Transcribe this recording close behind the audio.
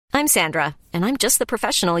I'm Sandra, and I'm just the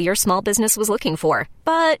professional your small business was looking for.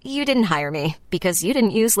 But you didn't hire me because you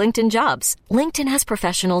didn't use LinkedIn Jobs. LinkedIn has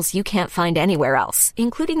professionals you can't find anywhere else,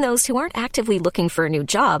 including those who aren't actively looking for a new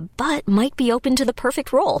job, but might be open to the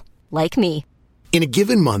perfect role, like me. In a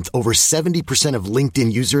given month, over 70% of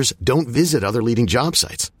LinkedIn users don't visit other leading job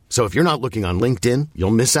sites. So if you're not looking on LinkedIn,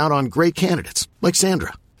 you'll miss out on great candidates like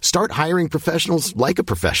Sandra. Start hiring professionals like a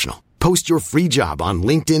professional. Post your free job on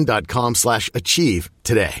linkedin.com/achieve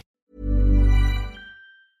today.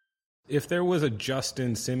 If there was a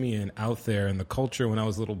Justin Simien out there in the culture when I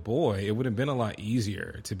was a little boy, it would have been a lot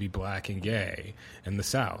easier to be black and gay in the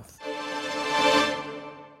South.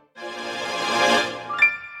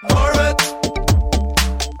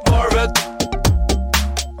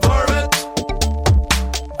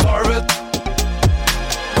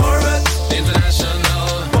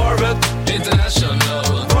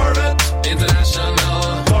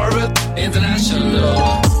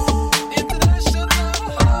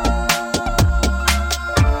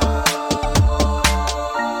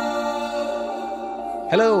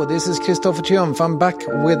 Hello, this is Christopher Triumph. I'm back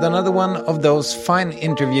with another one of those fine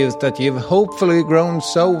interviews that you've hopefully grown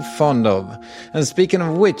so fond of. And speaking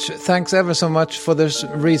of which, thanks ever so much for this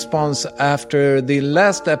response after the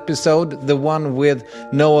last episode, the one with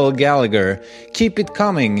Noel Gallagher. Keep it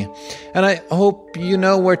coming. And I hope you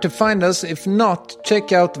know where to find us. If not,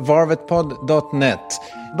 check out varvetpod.net.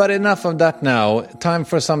 But enough of that now. Time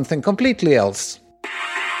for something completely else.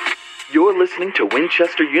 You're listening to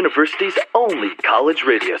Winchester University's only college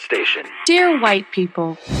radio station. Dear white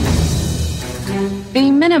people,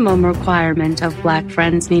 the minimum requirement of black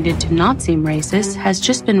friends needed to not seem racist has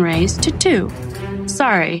just been raised to 2.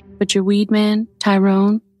 Sorry, but your weed man,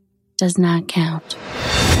 Tyrone, does not count.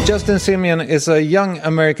 Justin Simien is a young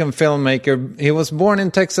American filmmaker. He was born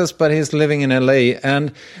in Texas, but he's living in LA.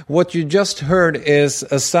 And what you just heard is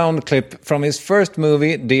a sound clip from his first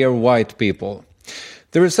movie, Dear White People.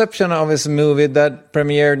 The reception of his movie that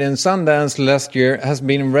premiered in Sundance last year has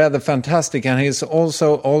been rather fantastic, and he's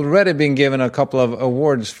also already been given a couple of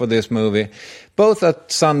awards for this movie, both at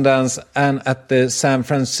Sundance and at the San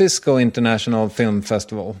Francisco International Film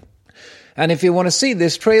Festival. And if you want to see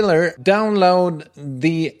this trailer, download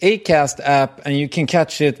the Acast app and you can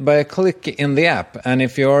catch it by a click in the app. And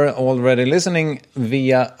if you're already listening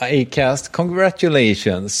via Acast,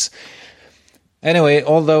 congratulations. Anyway,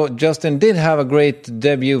 although Justin did have a great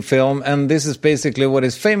debut film, and this is basically what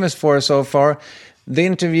he's famous for so far, the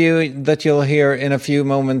interview that you'll hear in a few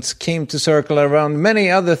moments came to circle around many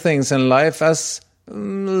other things in life, as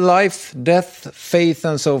life, death, faith,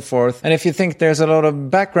 and so forth. And if you think there's a lot of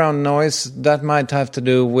background noise, that might have to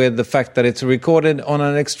do with the fact that it's recorded on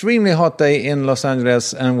an extremely hot day in Los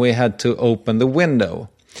Angeles, and we had to open the window.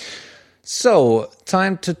 So,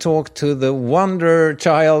 time to talk to the wonder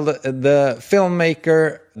child, the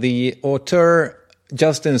filmmaker, the auteur,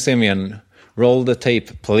 Justin Simien. Roll the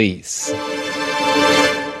tape, please.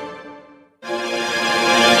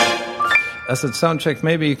 As a sound check,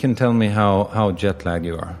 maybe you can tell me how jet-lagged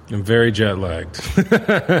you are. I'm very jet-lagged.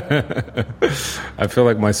 I feel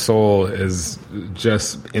like my soul is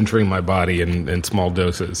just entering my body in small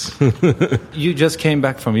doses. You just came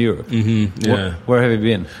back from Europe. Mm-hmm, yeah. Where have you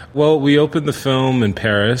been? Well, we opened the film in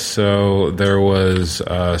Paris, so there was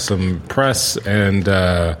some press and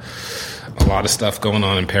a lot of stuff going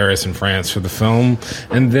on in Paris and France for the film.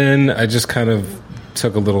 And then I just kind of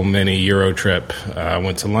took a little mini Euro trip. I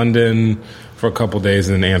went to London for a couple days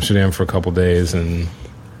and then Amsterdam for a couple days and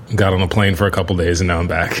got on a plane for a couple days and now I'm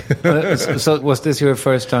back. So was this your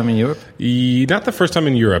first time in Europe? Not the first time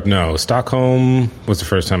in Europe, no. Stockholm was the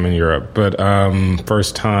first time in Europe, but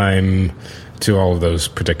first time to all of those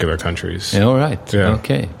particular countries. All right. Yeah.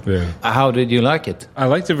 Okay. Yeah. How did you like it? I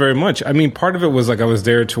liked it very much. I mean, part of it was like I was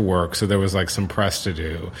there to work, so there was like some press to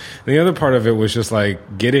do. And the other part of it was just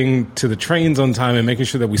like getting to the trains on time and making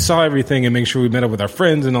sure that we saw everything and making sure we met up with our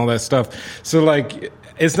friends and all that stuff. So like,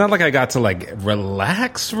 it's not like I got to like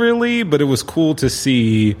relax really, but it was cool to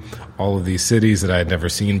see all of these cities that I had never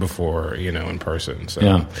seen before, you know, in person. So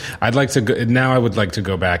yeah. I'd like to go, now I would like to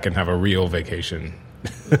go back and have a real vacation.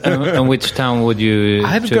 And which town would you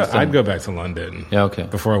I'd go back to London. Yeah, okay.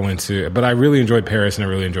 Before I went to... But I really enjoyed Paris and I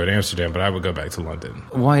really enjoyed Amsterdam, but I would go back to London.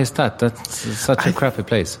 Why is that? That's such a crappy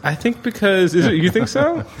place. I think because... you think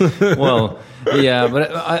so? Well, yeah,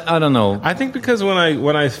 but I don't know. I think because when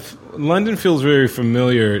I London feels very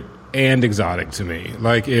familiar and exotic to me.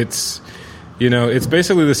 Like it's... it's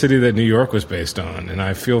basically the city that New York was based on, and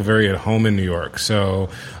I feel very at home in New York. So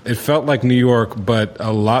it felt like New York, but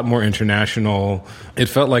a lot more international. It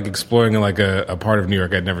felt like exploring like a part of New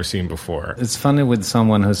York I'd never seen before. It's funny with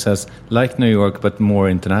someone who says, like New York, but more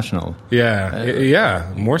international.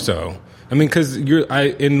 Yeah, more so. I mean, because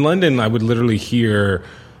in London, I would literally hear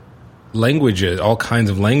languages, all kinds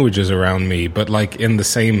of languages around me, but like in the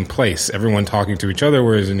same place, everyone talking to each other,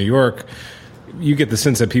 whereas in New York, you get the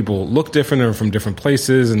sense that people look different or from different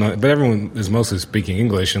places, but everyone is mostly speaking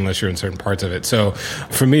English unless you're in certain parts of it. So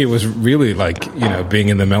for me, it was really like, being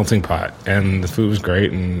in the melting pot, and the food was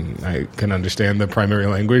great, and I can understand the primary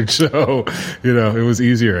language. So, it was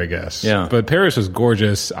easier, I guess. Yeah. But Paris was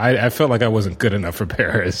gorgeous. I felt like I wasn't good enough for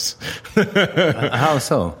Paris. How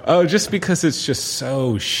so? Oh, just because it's just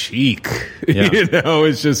so chic. Yeah.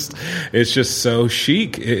 It's just so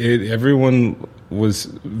chic. Everyone was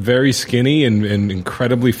very skinny and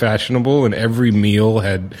incredibly fashionable, and every meal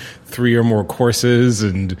had 3 or more courses,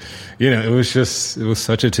 and it was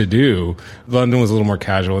such a to-do. London was a little more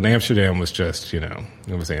casual, and Amsterdam was just it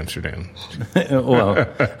was Amsterdam.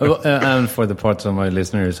 Well, and for the parts of my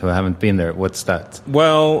listeners who haven't been there, what's that?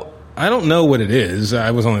 Well, I don't know what it is.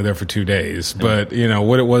 I was only there for 2 days, but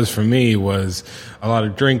what it was for me was a lot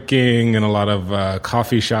of drinking and a lot of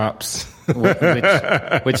coffee shops.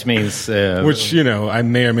 which means I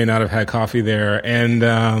may or may not have had coffee there,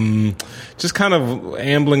 and just kind of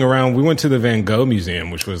ambling around. We went to the Van Gogh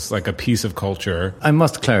Museum, which was like a piece of culture. I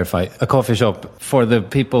must clarify, a coffee shop, for the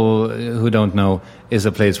people who don't know, is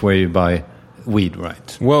a place where you buy weed,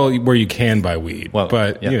 right? Well, where you can buy weed,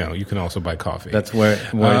 but yeah. you can also buy coffee. That's where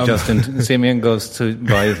Justin Simeon goes to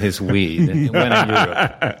buy his weed when in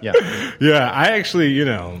Europe. Yeah. I actually,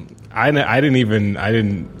 I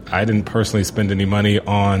didn't personally spend any money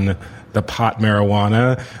on the pot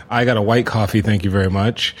marijuana. I got a white coffee, thank you very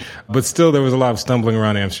much. But still, there was a lot of stumbling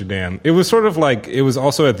around Amsterdam. It was sort of like, it was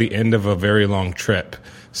also at the end of a very long trip.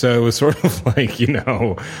 So it was sort of like,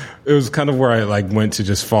 it was kind of where I like went to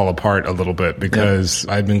just fall apart a little bit, because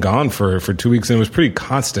I'd been gone for 2 weeks, and it was pretty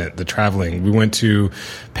constant, the traveling. We went to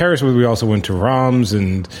Paris, but we also went to Reims,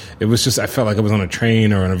 and it was just, I felt like I was on a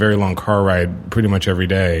train or on a very long car ride pretty much every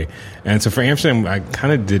day. And so for Amsterdam, I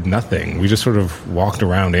kind of did nothing. We just sort of walked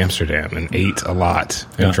around Amsterdam and ate a lot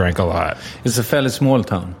and drank a lot. It's a fairly small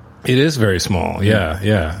town. It is very small,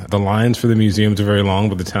 yeah. The lines for the museums are very long,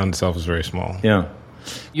 but the town itself is very small. Yeah.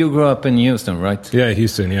 You grew up in Houston, right? Yeah,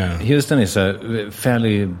 Houston, yeah. Houston is a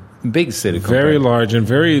fairly big city. Very large and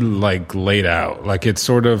very, like, laid out. Like, it's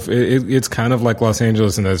sort of, it's kind of like Los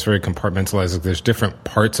Angeles in that it's very compartmentalized. Like, there's different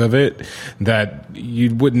parts of it that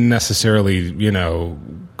you wouldn't necessarily,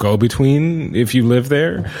 go between if you live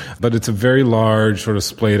there. But it's a very large, sort of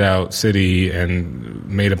splayed out city and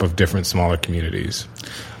made up of different smaller communities.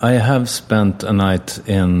 I have spent a night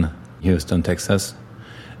in Houston, Texas.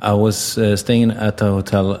 I was staying at a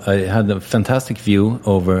hotel. I had a fantastic view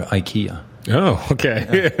over IKEA. Oh, okay.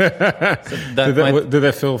 Yeah. So did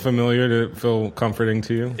that feel familiar? Did it feel comforting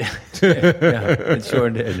to you? Yeah, it sure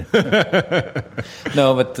did.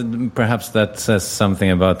 No, but perhaps that says something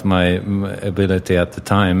about my ability at the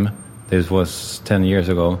time. This was 10 years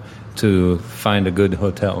ago. To find a good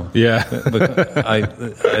hotel. Yeah. I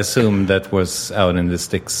assume that was out in the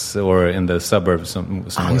sticks or in the suburbs somewhere.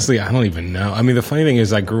 Honestly, I don't even know. I mean, the funny thing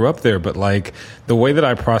is I grew up there, but like the way that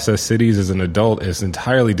I process cities as an adult is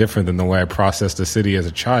entirely different than the way I processed a city as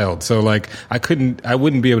a child. So like I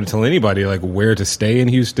wouldn't be able to tell anybody like where to stay in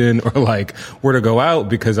Houston or like where to go out,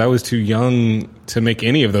 because I was too young to make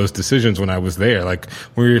any of those decisions when I was there. Like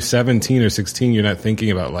when you're 17 or 16, you're not thinking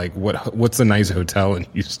about like what's a nice hotel in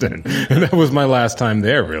Houston. And that was my last time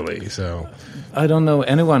there, really. So I don't know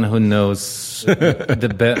anyone who knows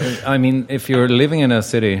the best. I mean, if you're living in a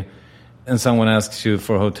city and someone asks you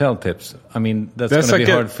for hotel tips, I mean, that's going to be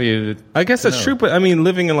hard for you to I guess that's true, but I mean,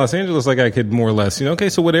 living in Los Angeles, like I could more or less, okay,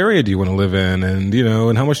 so what area do you want to live in? And,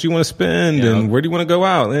 and how much do you want to spend? And where do you want to go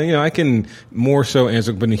out? And, I can more so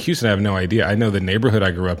answer, but in Houston, I have no idea. I know the neighborhood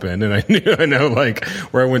I grew up in, and I know like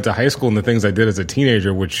where I went to high school and the things I did as a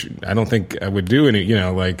teenager, which I don't think I would do any,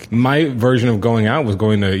 like my version of going out was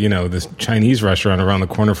going to, this Chinese restaurant around the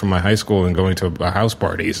corner from my high school and going to a house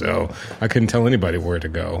party. So I couldn't tell anybody where to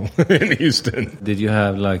go in Houston. Did you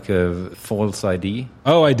have like a false ID?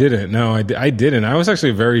 Oh, I didn't. No, I didn't. I was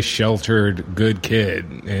actually a very sheltered, good kid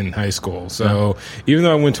in high school. So even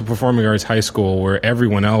though I went to performing arts high school where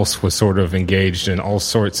everyone else was sort of engaged in all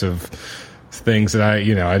sorts of things that I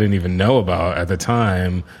didn't even know about at the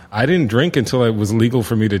time. I didn't drink until it was legal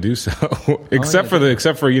for me to do so, except for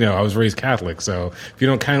I was raised Catholic. So if you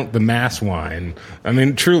don't count the mass wine, I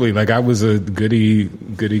mean, truly, like I was a goody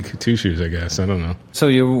two shoes, I guess. I don't know. So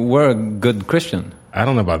you were a good Christian? I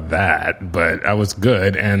don't know about that, but I was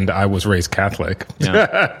good, and I was raised Catholic.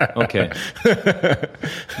 Yeah. Okay.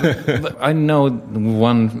 But I know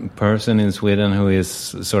one person in Sweden who is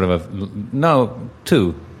sort of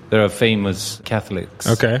two. There are famous Catholics.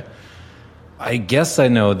 Okay. I guess I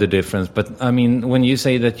know the difference, but I mean, when you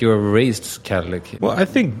say that you're raised Catholic... Well, I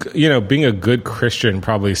think, being a good Christian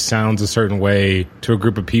probably sounds a certain way to a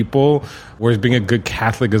group of people, whereas being a good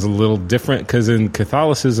Catholic is a little different, because in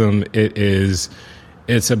Catholicism,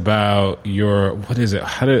 it's about your, what is it?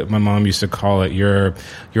 How did my mom used to call it? Your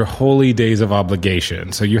holy days of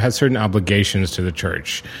obligation. So you had certain obligations to the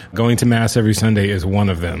church. Going to Mass every Sunday is one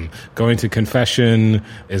of them. Going to confession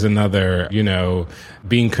is another,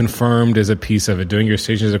 being confirmed is a piece of it. Doing your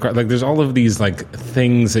Stations of Christ. Like there's all of these like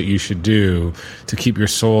things that you should do to keep your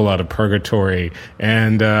soul out of purgatory.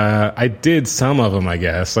 And I did some of them, I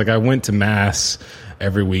guess. Like I went to Mass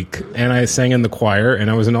every week, and I sang in the choir, and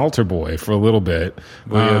I was an altar boy for a little bit.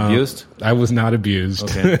 Were you abused? I was not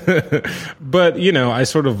abused. Okay. But, I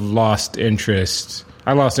sort of lost interest.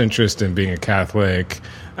 I lost interest in being a Catholic,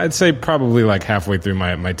 I'd say probably like halfway through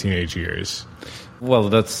my teenage years. Well,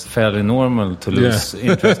 that's fairly normal to lose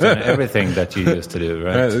interest in everything that you used to do,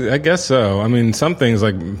 right? I guess so. I mean, some things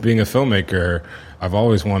like being a filmmaker, I've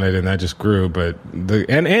always wanted, and that just grew. But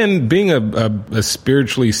and being a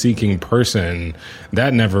spiritually seeking person,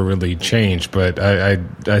 that never really changed. But I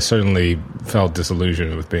certainly felt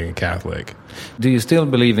disillusioned with being a Catholic. Do you still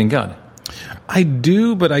believe in God? I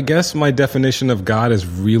do, but I guess my definition of God is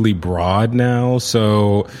really broad now.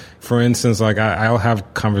 So, for instance, like I'll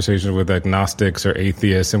have conversations with agnostics or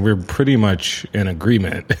atheists, and we're pretty much in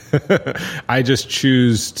agreement. I just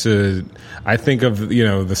choose to, I think of,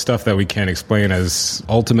 the stuff that we can't explain as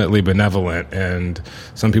ultimately benevolent, and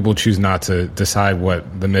some people choose not to decide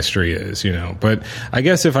what the mystery is, But I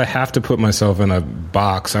guess if I have to put myself in a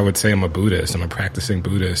box, I would say I'm a Buddhist. I'm a practicing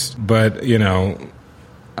Buddhist. But,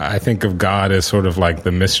 I think of God as sort of like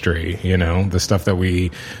the mystery, the stuff that we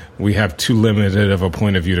have too limited of a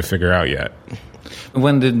point of view to figure out yet.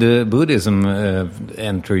 When did Buddhism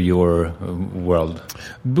enter your world?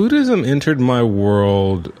 Buddhism entered my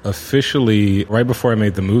world officially right before I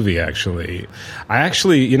made the movie, actually. I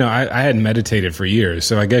had meditated for years,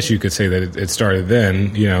 so I guess you could say that it started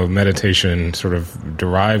then. Meditation sort of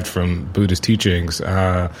derived from Buddhist teachings,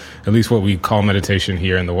 at least what we call meditation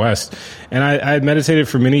here in the West. And I had meditated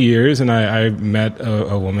for many years, and I met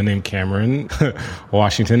a woman named Cameron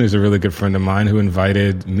Washington, who's a really good friend of mine, who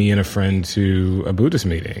invited me and a friend to a Buddhist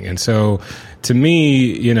meeting. And so to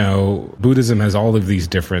me, Buddhism has all of these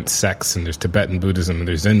different sects, and there's Tibetan Buddhism, and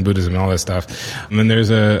there's Zen Buddhism, and all that stuff. And then there's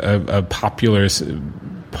a popular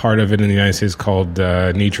part of it in the United States called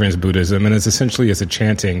Nichiren's Buddhism, and it's a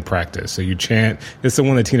chanting practice. So you chant. It's the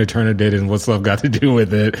one that Tina Turner did, and What's Love Got to Do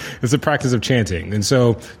with It? It's a practice of chanting. And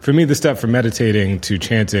so for me, the step from meditating to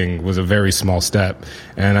chanting was a very small step,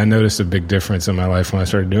 and I noticed a big difference in my life when I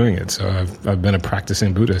started doing it. So I've been a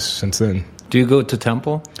practicing Buddhist since then. Do you go to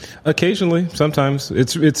temple? Occasionally, sometimes.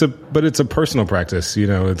 It's a personal practice.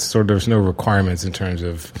 It's sort of, there's no requirements in terms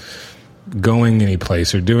of going any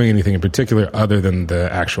place or doing anything in particular other than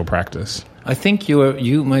the actual practice. I think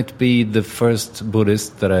you might be the first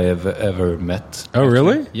Buddhist that I have ever met. Oh,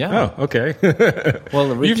 really? Yeah. Oh, okay.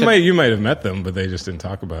 Well, you might have met them, but they just didn't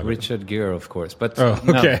talk about it. Richard Gere, of course. But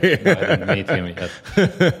okay. No, I didn't meet him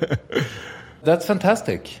yet. That's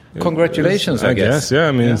fantastic. Congratulations, I guess. Yeah,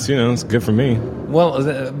 I mean, it's good for me.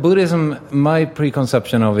 Well, Buddhism, my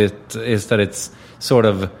preconception of it is that it's sort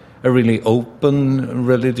of a really open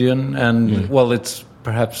religion, and it's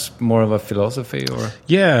perhaps more of a philosophy, or?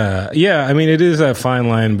 Yeah. I mean, it is a fine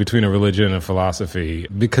line between a religion and a philosophy,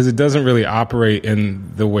 because it doesn't really operate in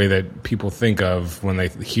the way that people think of when they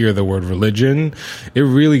hear the word religion. It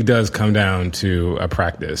really does come down to a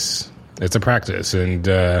practice. It's a practice, and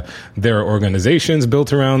there are organizations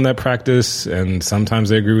built around that practice, and sometimes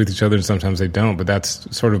they agree with each other and sometimes they don't, but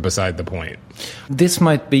that's sort of beside the point. This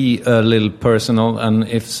might be a little personal, and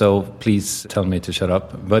if so, please tell me to shut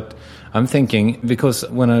up. But I'm thinking, because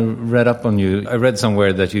when I read up on you, I read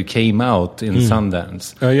somewhere that you came out in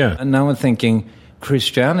Sundance. Oh, yeah. And now I'm thinking,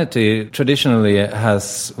 Christianity traditionally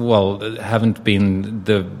haven't been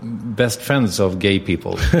the best friends of gay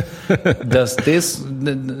people. Does this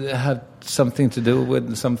have something to do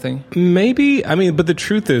with something? Maybe. I mean, but the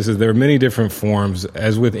truth is there are many different forms,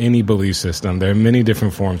 as with any belief system, there are many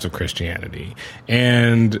different forms of Christianity.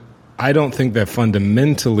 And I don't think that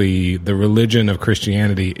fundamentally the religion of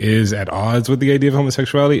Christianity is at odds with the idea of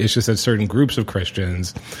homosexuality. It's just that certain groups of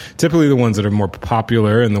Christians, typically the ones that are more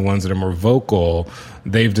popular and the ones that are more vocal,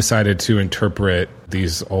 they've decided to interpret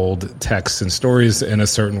these old texts and stories in a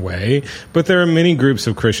certain way. But there are many groups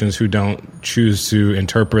of Christians who don't choose to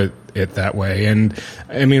interpret it that way. And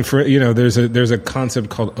I mean, there's a concept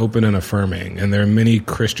called open and affirming, and there are many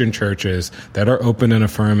Christian churches that are open and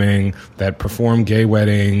affirming, that perform gay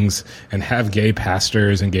weddings and have gay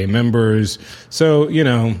pastors and gay members. So,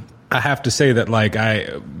 I have to say that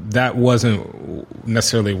that wasn't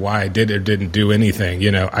necessarily why I did or didn't do anything.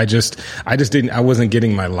 I wasn't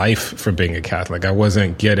getting my life from being a Catholic. I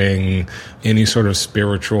wasn't getting any sort of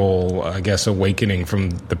spiritual, I guess, awakening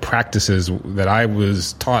from the practices that I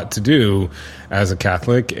was taught to do as a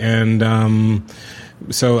Catholic. And,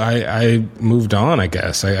 so I moved on, I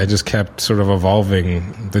guess. I just kept sort of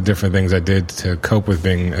evolving the different things I did to cope with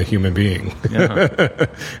being a human being. Yeah.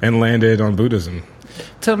 And landed on Buddhism.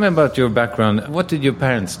 Tell me about your background. What did your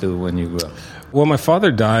parents do when you grew up? Well, my father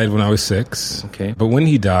died when I was 6. Okay. But when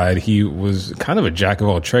he died, he was kind of a jack of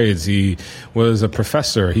all trades. He was a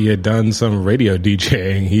professor. He had done some radio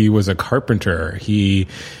DJing. He was a carpenter. He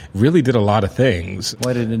really did a lot of things.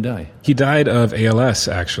 Why did he die? He died of ALS,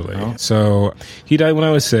 actually. Oh. So he died when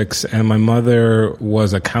I was 6, and my mother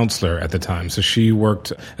was a counselor at the time. So she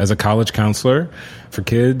worked as a college counselor for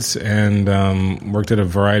kids and worked at a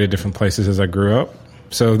variety of different places as I grew up.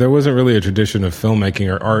 So there wasn't really a tradition of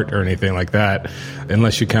filmmaking or art or anything like that,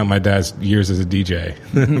 unless you count my dad's years as a DJ.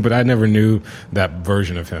 But I never knew that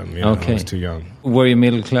version of him. Okay. I was too young. Were you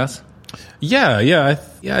middle class? Yeah.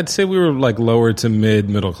 I'd say we were like lower to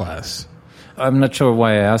middle class. I'm not sure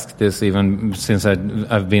why I asked this, even since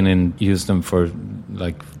I've been in Houston for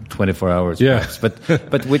like 24 hours. Yeah.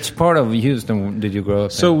 But which part of Houston did you grow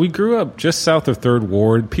up in? So we grew up just south of 3rd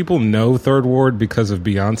Ward. People know 3rd Ward because of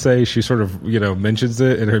Beyonce. She sort of, mentions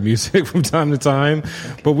it in her music from time to time.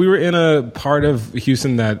 Okay. But we were in a part of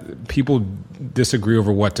Houston that people disagree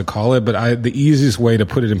over what to call it, but the easiest way to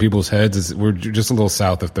put it in people's heads is we're just a little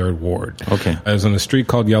south of 3rd Ward. Okay. I was on a street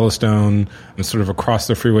called Yellowstone and sort of across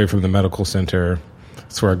the freeway from the medical center.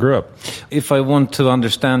 That's where I grew up. If I want to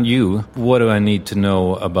understand you, what do I need to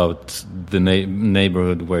know about the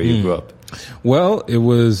neighborhood where you grew up? Well, it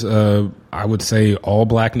was, I would say, all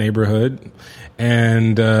black neighborhood.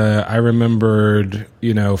 And I remembered,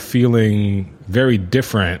 feeling very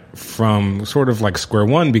different from sort of like square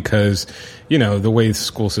one because, the way the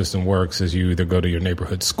school system works is you either go to your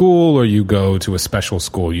neighborhood school or you go to a special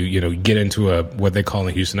school. You get into what they call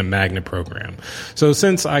in Houston a magnet program. So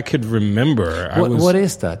since I could remember, what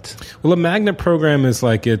is that? Well, a magnet program is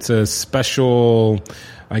it's a special,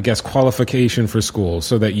 I guess, qualification for school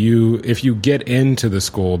so that if you get into the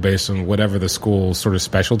school based on whatever the school's sort of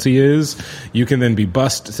specialty is, you can then be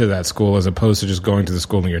bused to that school as opposed to just going to the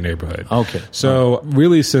school in your neighborhood. Okay. So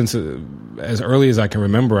really, since as early as I can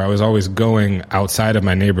remember, I was always going outside of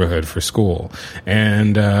my neighborhood for school.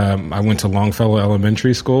 And I went to Longfellow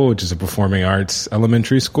Elementary School, which is a performing arts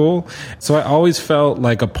elementary school. So I always felt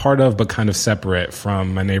like a part of, but kind of separate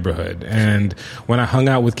from my neighborhood. And when I hung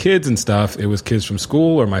out with kids and stuff, it was kids from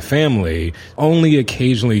school or my family, only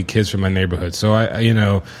occasionally kids from my neighborhood. So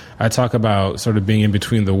I talk about sort of being in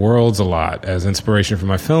between the worlds a lot as inspiration for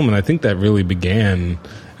my film, and I think that really began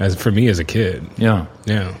for me as a kid. Yeah.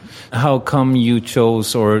 How come you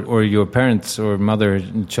chose, or your parents or mother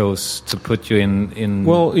chose to put you in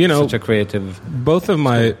such a creative? Both of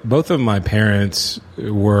my parents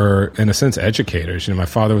were, in a sense, educators. My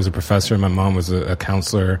father was a professor, and my mom was a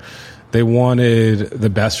counselor. They wanted the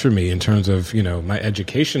best for me in terms of, my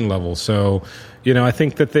education level. So, I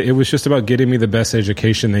think that it was just about getting me the best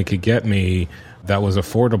education they could get me that was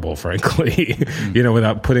affordable, frankly,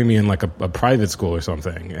 without putting me in like a private school or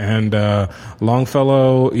something. And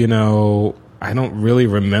Longfellow, I don't really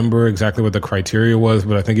remember exactly what the criteria was,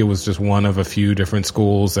 but I think it was just one of a few different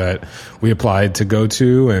schools that we applied to go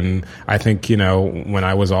to. And I think, when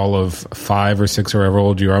I was all of 5 or 6 or however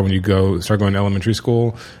old you are when you start going to elementary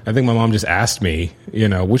school, I think my mom just asked me,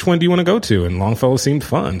 which one do you want to go to? And Longfellow seemed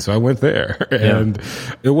fun. So I went there. Yeah. And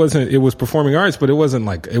it was performing arts, but it wasn't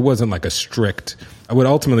like a strict. I would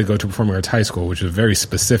ultimately go to Performing Arts High School, which was very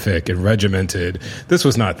specific and regimented. This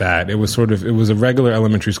was not that. It was a regular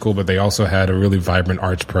elementary school, but they also had a really vibrant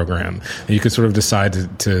arts program. And you could sort of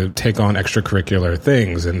decide to take on extracurricular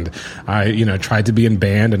things. And I, tried to be in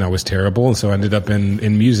band, and I was terrible. And so I ended up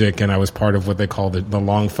in music, and I was part of what they call the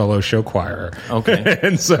Longfellow Show Choir. Okay.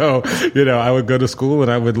 And so, I would go to school and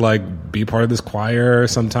I would be part of this choir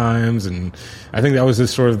sometimes. And I think that was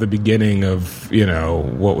just sort of the beginning of,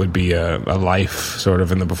 what would be a life sort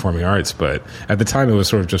of in the performing arts, but at the time it was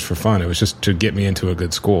sort of just for fun. It was just to get me into a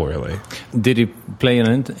good school, really. Did you play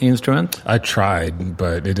an instrument? I tried,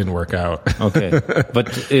 but it didn't work out. Okay.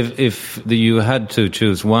 But if you had to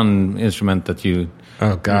choose one instrument that you...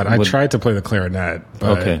 Oh God! I tried to play the clarinet,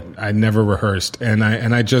 but I never rehearsed, and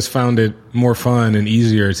I just found it more fun and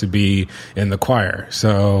easier to be in the choir.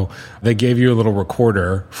 So they gave you a little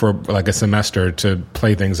recorder for like a semester to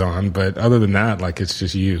play things on, but other than that, like it's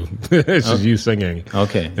just you, it's just you singing.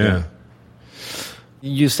 Okay, yeah.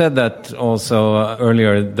 You said that also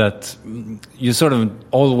earlier that you sort of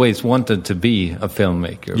always wanted to be a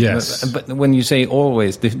filmmaker. Yes, but when you say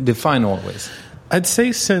always, define always. I'd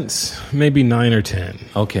say since maybe 9 or 10.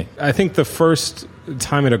 Okay. I think the first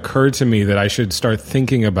time it occurred to me that I should start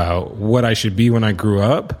thinking about what I should be when I grew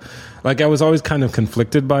up, like I was always kind of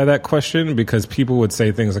conflicted by that question because people would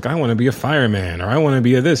say things like, I want to be a fireman or I want to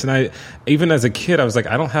be a this. And I, even as a kid, I was like,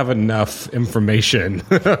 I don't have enough information.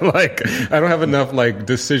 Like, I don't have enough like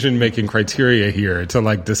decision-making criteria here to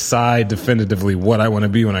like decide definitively what I want to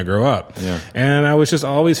be when I grow up. Yeah. And I was just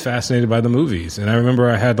always fascinated by the movies. And I remember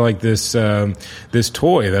I had like this, this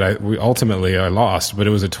toy that I lost, but it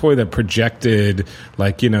was a toy that projected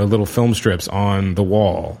like, you know, little film strips on the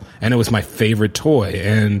wall. And it was my favorite toy.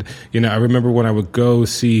 And, you know, I remember when I would go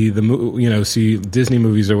see see Disney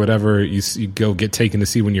movies or whatever you go get taken to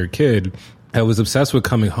see when you're a kid. I was obsessed with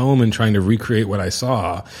coming home and trying to recreate what I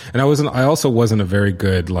saw. And I also wasn't a very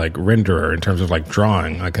good like renderer in terms of like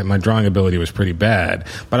drawing. Like my drawing ability was pretty bad,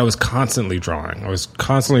 but I was constantly drawing. I was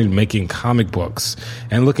constantly making comic books.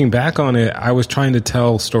 And looking back on it, I was trying to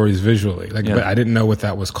tell stories visually. Like, but I didn't know what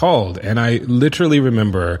that was called. And I literally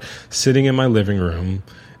remember sitting in my living room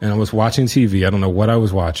and I was watching TV. I don't know what I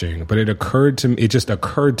was watching, but it just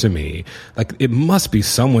occurred to me, like, it must be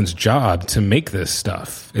someone's job to make this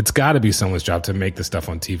stuff. It's got to be someone's job to make this stuff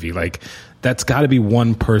on TV. Like, that's got to be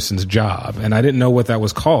one person's job. And I didn't know what that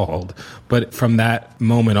was called. But from that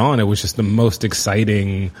moment on, it was just the most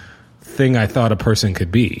exciting thing I thought a person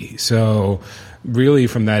could be. So really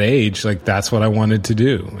from that age, like that's what I wanted to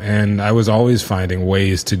do. And I was always finding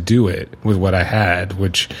ways to do it with what I had,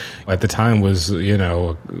 which at the time was, you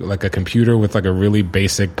know, like a computer with like a really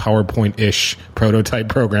basic PowerPoint-ish prototype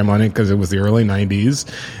program on it because it was the early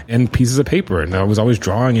 90s, and pieces of paper. And I was always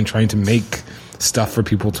drawing and trying to make stuff for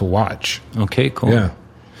people to watch. Okay, cool. Yeah.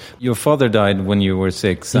 Your father died when you were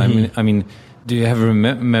 6. Mm-hmm. I mean, do you have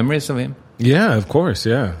memories of him? Yeah, of course.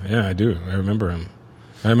 Yeah, I do. I remember him.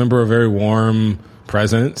 I remember a very warm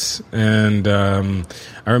presence, and I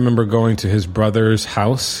remember going to his brother's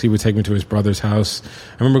house. He would take me to his brother's house.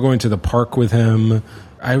 I remember going to the park with him.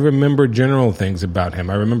 I remember general things about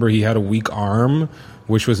him. I remember he had a weak arm,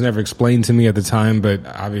 which was never explained to me at the time, but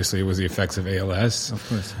obviously it was the effects of ALS. Of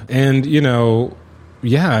course. And, you know,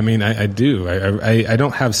 yeah, I mean, I do. I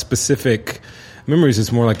don't have specific memories.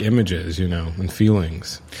 It's more like images, you know, and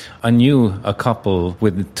feelings. I knew a couple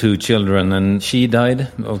with 2 children, and she died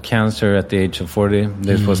of cancer at the age of 40.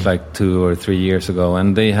 This was like 2 or 3 years ago,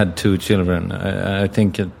 and they had 2 children. I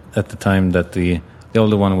think at the time that the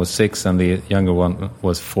older one was 6 and the younger one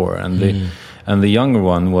was 4, and the younger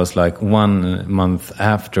one was like 1 month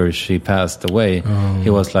after she passed away. He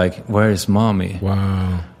was like, "Where is mommy?"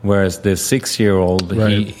 Wow. Whereas the 6-year-old,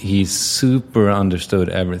 right. he super understood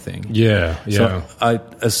everything. Yeah. So I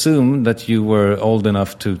assume that you were old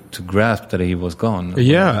enough to grasp that he was gone.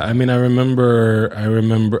 Yeah, I mean, I remember, I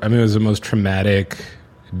mean, it was the most traumatic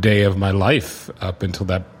day of my life up until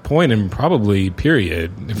that point, and probably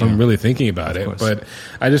period, if I'm really thinking about it. But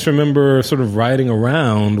I just remember sort of riding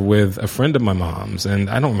around with a friend of my mom's, and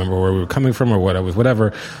I don't remember where we were coming from or what I was,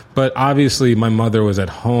 whatever. But obviously my mother was at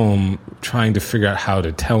home trying to figure out how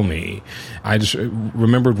to tell me. I just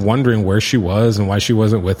remembered wondering where she was and why she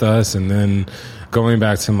wasn't with us, and then going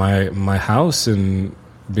back to my house and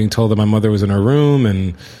being told that my mother was in her room,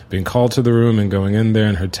 and being called to the room and going in there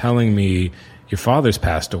and her telling me, "Your father's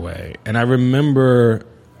passed away." And I remember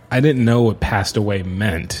I didn't know what passed away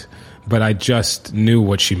meant, but I just knew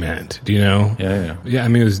what she meant. Do you know? Yeah. Yeah, I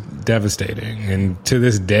mean, it was devastating. And to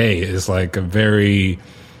this day is like a very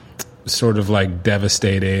sort of like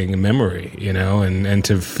devastating memory, you know, and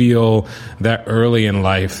to feel that early in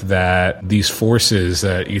life that these forces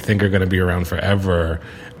that you think are going to be around forever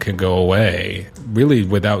can go away really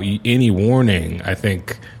without any warning, I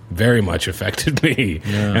think very much affected me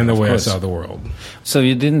and the way I saw the world. So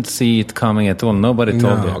you didn't see it coming at all? Nobody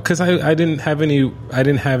told you? No, because I didn't have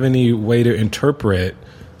any way to interpret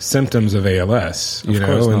symptoms of ALS, you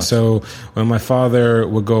know. And so when my father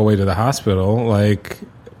would go away to the hospital, like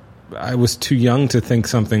I was too young to think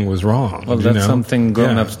something was wrong. Well, that's something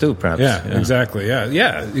grown-ups do, perhaps. Yeah, exactly.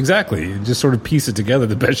 Yeah, exactly. You just sort of piece it together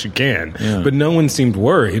the best you can. Yeah. But no one seemed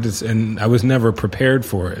worried, and I was never prepared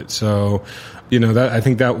for it. So, I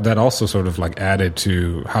think that also sort of like added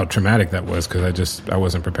to how traumatic that was, because I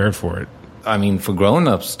wasn't prepared for it. I mean, for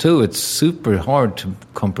grown-ups too, it's super hard to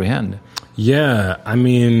comprehend. Yeah, I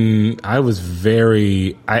mean, I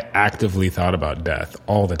actively thought about death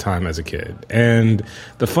all the time as a kid. And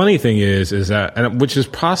the funny thing is that, and which is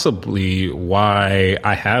possibly why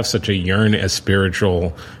I have such a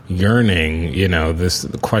spiritual yearning, this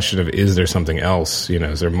question of, is there something else?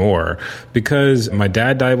 Is there more? Because my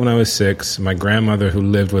dad died when I was 6. My grandmother who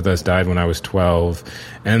lived with us died when I was 12.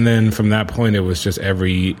 And then from that point, it was just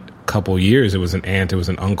every couple years, it was an aunt, it was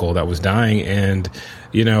an uncle that was dying. And,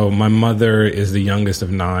 my mother is the youngest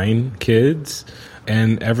of 9 kids,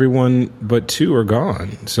 and everyone but 2 are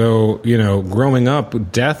gone. So, growing up,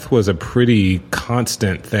 death was a pretty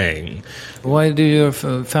constant thing. Why do your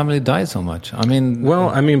family die so much? I mean...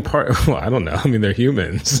 I don't know. I mean, they're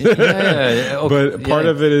humans. Yeah. Okay. But part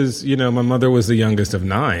of it is, my mother was the youngest of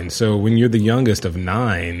 9. So when you're the youngest of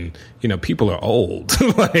 9, people are old.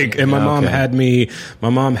 My mom had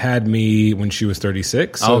me when she was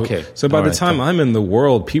 36. So, So by the time I'm in the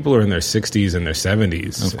world, people are in their 60s and their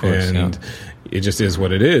 70s. Of course, it just is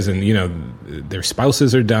what it is. And, their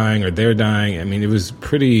spouses are dying or they're dying. I mean,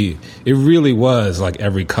 it really was like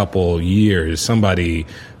every couple years, somebody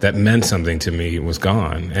that meant something to me was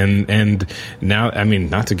gone. And now, I mean,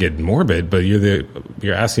 not to get morbid, but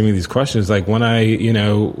you're asking me these questions. Like when I,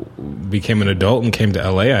 became an adult and came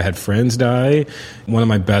to LA, I had friends die. One of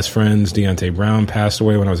my best friends, Deontay Brown, passed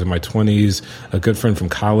away when I was in my 20s. A good friend from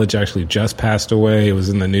college actually just passed away. It was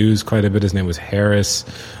in the news quite a bit. His name was Harris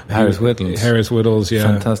Whittles. Harris Whittles, yeah.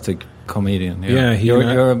 Fantastic comedian. Yeah,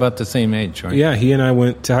 you're about the same age, right? Yeah, he and I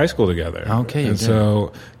went to high school together. Okay. And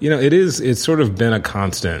so, it's sort of been a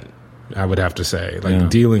constant, I would have to say,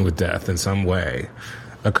 dealing with death in some way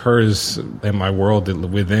occurs in my world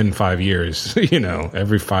within 5 years,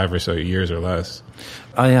 every 5 or so years or less.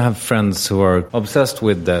 I have friends who are obsessed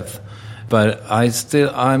with death, but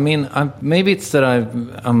maybe it's that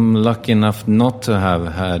I'm lucky enough not to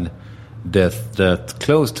have had death that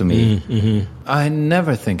close to me. Mm-hmm. I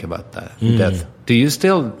never think about that, death. Do you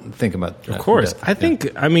still think about that? Of course.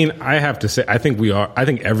 Death? I have to say, I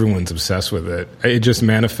think everyone's obsessed with it. It just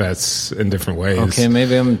manifests in different ways. Okay,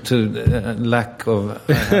 maybe I'm too lack of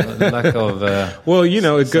well,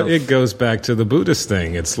 it goes back to the Buddhist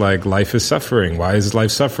thing. It's like life is suffering. Why is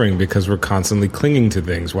life suffering? Because we're constantly clinging to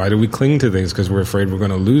things. Why do we cling to things? Because we're afraid we're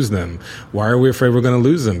going to lose them. Why are we afraid we're going to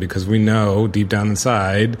lose them? Because we know deep down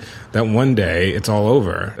inside that one day it's all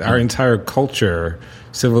over. Our entire culture,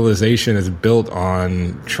 civilization, is built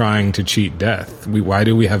on trying to cheat death. Why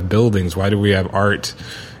do we have buildings? Why do we have art?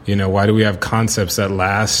 Why do we have concepts that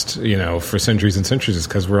last, for centuries and centuries? It's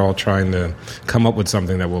because we're all trying to come up with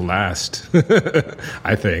something that will last.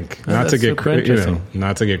 I think not to get crazy in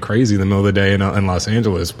the middle of the day in Los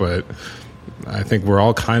Angeles, but I think we're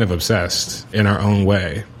all kind of obsessed in our own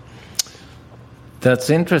way. That's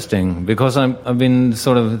interesting, because I've been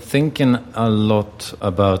sort of thinking a lot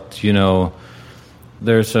about,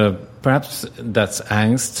 there's perhaps that's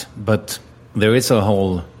angst, but there is a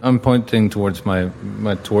hole. I'm pointing towards my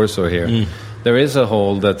torso here. There is a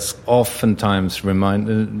hole that's oftentimes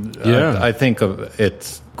reminded. I think of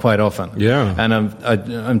it quite often. Yeah, and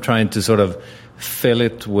I'm trying to sort of fill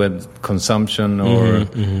it with consumption or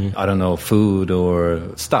I don't know, food or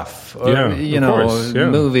stuff or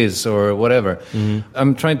movies or whatever.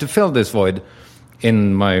 I'm trying to fill this void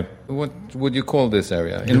in my, what would you call this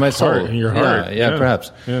area? In my soul. In your heart. Yeah,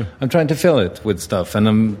 perhaps. Yeah. I'm trying to fill it with stuff, and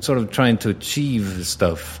I'm sort of trying to achieve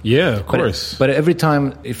stuff. Yeah, of course. But every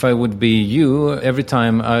time, if I would be you, every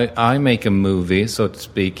time I make a movie, so to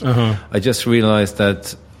speak, I just realized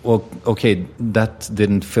that, well, okay, that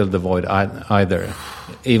didn't fill the void either,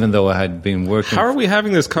 even though I had been working. How are we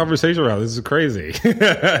having this conversation around? This is crazy.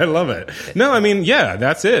 I love it. No, I mean, yeah,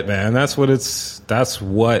 that's it, man. That's what the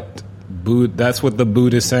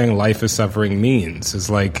Buddha is saying life is suffering means. It's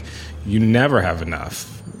like you never have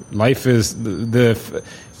enough. Life is the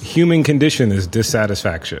human condition is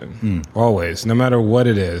dissatisfaction. Always, no matter what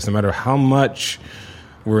it is, no matter how much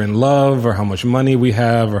we're in love or how much money we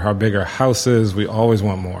have or how big our house is, we always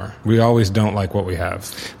want more. We always don't like what we have.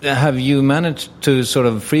 Have you managed to sort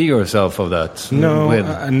of free yourself of that? No. I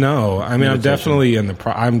mean, meditation? I'm definitely in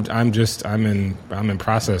the I'm in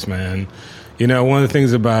process, man. One of the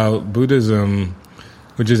things about Buddhism,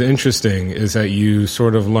 which is interesting, is that you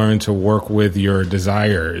sort of learn to work with your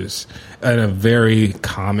desires at a very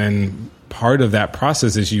common part of that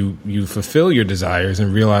process is you fulfill your desires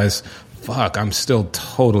and realize, fuck, I'm still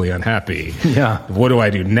totally unhappy. Yeah. What do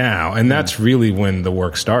I do now? And that's really when the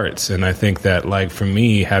work starts. And I think that, like, for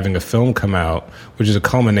me, having a film come out, which is a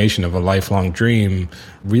culmination of a lifelong dream,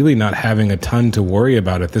 really not having a ton to worry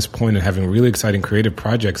about at this point and having really exciting creative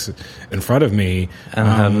projects in front of me.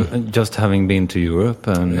 And just having been to Europe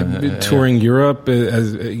and touring Europe,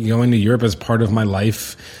 going to Europe as part of my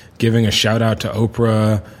life, giving a shout out to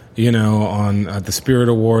Oprah, on the Spirit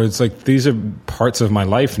Awards. Like, these are parts of my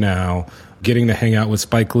life now, getting to hang out with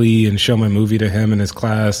Spike Lee and show my movie to him and his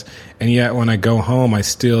class. And yet when I go home, I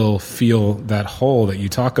still feel that hole that you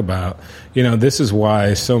talk about. This is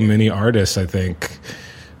why so many artists, I think,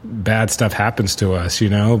 bad stuff happens to us,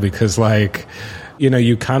 because like,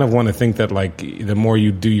 you kind of want to think that, like, the more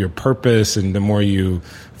you do your purpose and the more you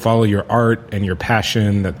follow your art and your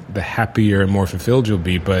passion, that the happier and more fulfilled you'll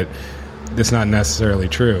be. But that's not necessarily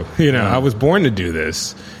true. I was born to do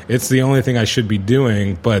this. It's the only thing I should be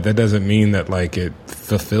doing, but that doesn't mean that, like, it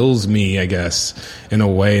fulfills me, I guess, in a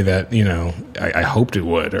way that, I hoped it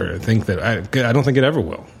would, or think that I don't think it ever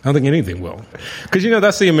will. I don't think anything will. Because,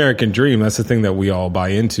 that's the American dream. That's the thing that we all buy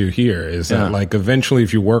into here, is that, like, eventually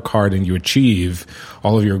if you work hard and you achieve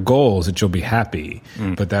all of your goals, that you'll be happy.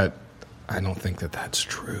 But that, I don't think that that's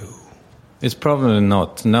true. It's probably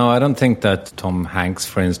not. No, I don't think that Tom Hanks,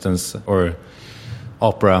 for instance, or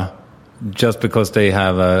Oprah, just because they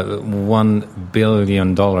have $1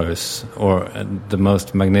 billion or the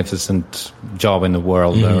most magnificent job in the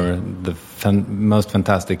world, or the most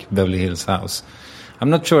fantastic Beverly Hills house. I'm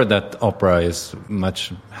not sure that Oprah is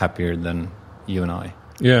much happier than you and I.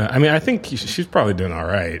 Yeah, I mean, I think she's probably doing all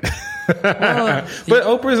right. But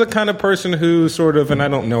Oprah is a kind of person who sort of, and I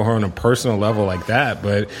don't know her on a personal level like that,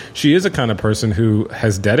 but she is a kind of person who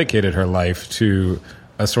has dedicated her life to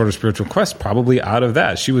a sort of spiritual quest, probably out of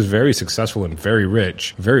that. She was very successful and very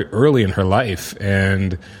rich very early in her life,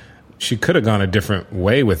 and she could have gone a different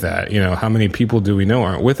way with that. How many people do we know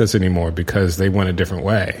aren't with us anymore because they went a different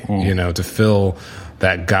way, to fill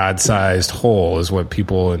that God-sized hole is what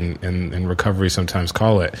people in recovery sometimes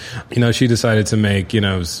call it. She decided to make,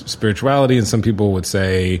 spirituality, and some people would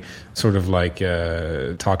say sort of like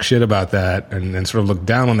talk shit about that and sort of look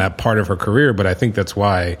down on that part of her career. But I think that's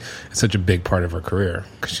why it's such a big part of her career,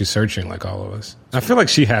 because she's searching like all of us. I feel like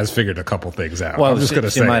she has figured a couple things out. Well, I'm just going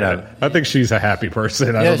to say that. I think she's a happy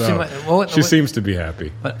person. I don't know. She seems to be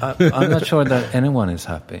happy. But I'm not sure that anyone is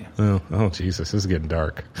happy. Oh, Jesus, this is getting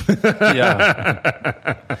dark. Yeah.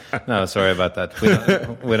 No, sorry about that.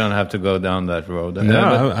 We don't have to go down that road.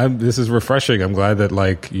 No, this is refreshing. I'm glad that,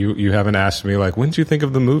 like, you haven't asked me, like, when did you think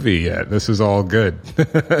of the movie yet? This is all good.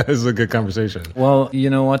 This is a good conversation. Well, you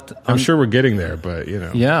know what? I'm sure we're getting there, but,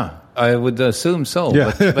 Yeah, I would assume so.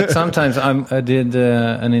 Yeah. But sometimes I did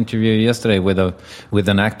an interview yesterday with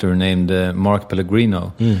an actor named Mark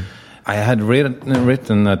Pellegrino. I had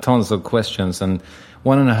written tons of questions, and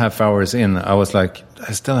 1.5 hours in, I was like,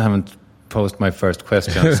 I still haven't posed my first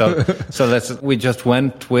question. So we just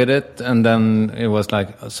went with it, and then it was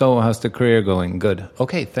like, so how's the career going? Good.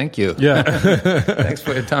 Okay, thank you. Yeah. Thanks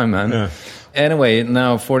for your time, man. Yeah. Anyway,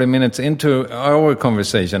 now 40 minutes into our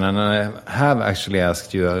conversation, and I have actually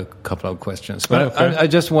asked you a couple of questions. But okay. I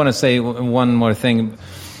just want to say one more thing.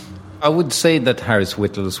 I would say that Harris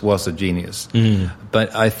Whittles was a genius.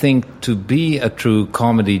 But I think to be a true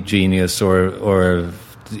comedy genius, or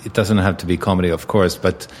it doesn't have to be comedy, of course,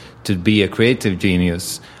 but to be a creative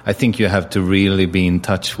genius, I think you have to really be in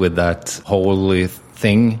touch with that holy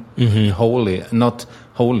thing. Holy, not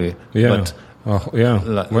holy, but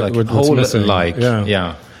holy,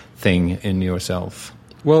 thing in yourself.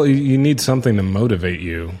 Well, you need something to motivate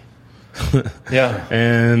you. Yeah.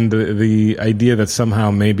 And the idea that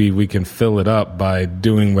somehow maybe we can fill it up by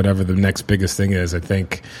doing whatever the next biggest thing is, I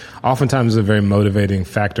think oftentimes is a very motivating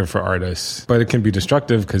factor for artists, but it can be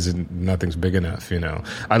destructive because nothing's big enough,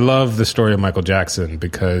 I love the story of Michael Jackson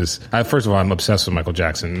because first of all, I'm obsessed with Michael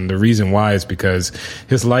Jackson. And the reason why is because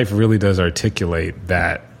his life really does articulate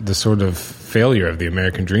the sort of failure of the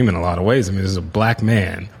American dream in a lot of ways. I mean, this is a black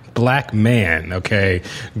man, okay,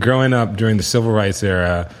 growing up during the civil rights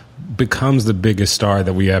era, becomes the biggest star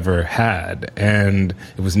that we ever had, and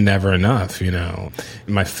it was never enough.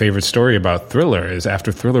 My favorite story about Thriller is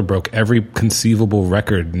after Thriller broke every conceivable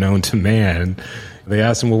record known to man, they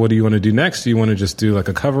asked him, well, what do you want to do next? Do you want to just do like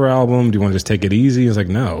a cover album? Do you want to just take it easy? He was like,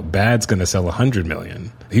 no, Bad's going to sell 100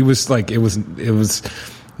 million. He was like, it was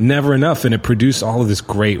never enough, and it produced all of this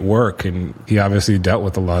great work, and he obviously dealt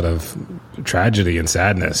with a lot of tragedy and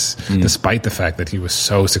sadness despite the fact that he was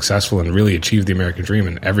so successful and really achieved the American dream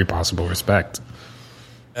in every possible respect.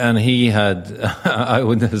 And he had, I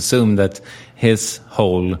would assume that his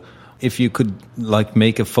hole, if you could like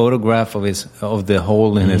make a photograph of the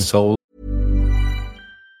hole in his soul.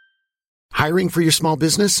 Hiring for your small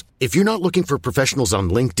business? If you're not looking for professionals on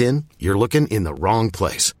LinkedIn, you're looking in the wrong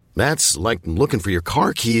place. That's like looking for your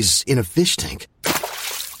car keys in a fish tank.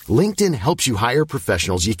 LinkedIn helps you hire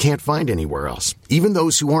professionals you can't find anywhere else, even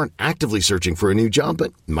those who aren't actively searching for a new job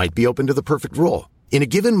but might be open to the perfect role. In a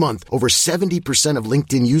given month, over 70% of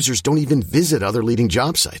LinkedIn users don't even visit other leading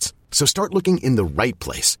job sites. So start looking in the right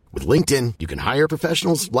place. With LinkedIn, you can hire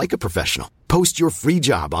professionals like a professional. Post your free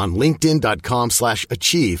job on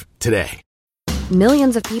linkedin.com/achieve today.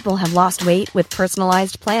 Millions of people have lost weight with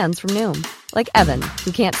personalized plans from Noom. Like Evan,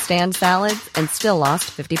 who can't stand salads and still lost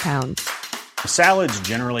 50 pounds. Salads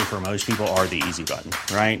generally for most people are the easy button,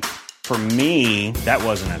 right? For me, that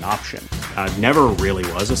wasn't an option. I never really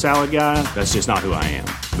was a salad guy. That's just not who I am.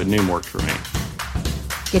 But Noom worked for me.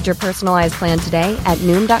 Get your personalized plan today at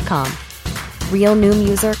Noom.com. Real Noom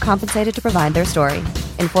user compensated to provide their story.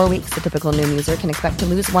 In 4 weeks, the typical Noom user can expect to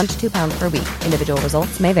lose 1 to 2 pounds per week. Individual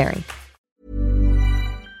results may vary.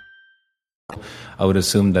 I would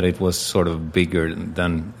assume that it was sort of bigger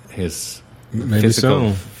than his Maybe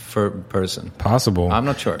physical so. person. Possible. I'm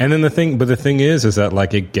not sure. And then the thing is that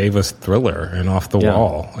like it gave us Thriller and Off the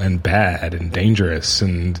Wall and Bad and Dangerous,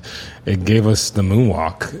 and it gave us the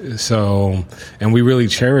moonwalk. So, and we really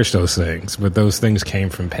cherish those things, but those things came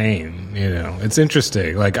from pain. You know, it's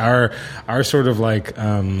interesting. Like our sort of like.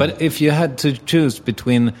 But if you had to choose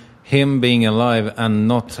between him being alive and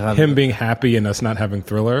not having... Him being happy and us not having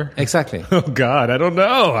Thriller? Exactly. Oh, God, I don't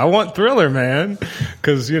know. I want Thriller, man.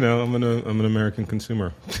 Because, you know, I'm an American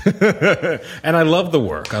consumer. And I love the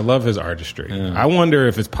work. I love his artistry. Yeah. I wonder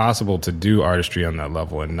if it's possible to do artistry on that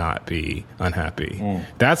level and not be unhappy. Mm.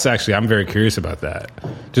 That's actually... I'm very curious about that.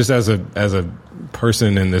 Just as a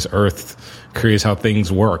person in this earth, curious how things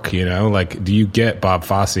work, you know? Like, do you get Bob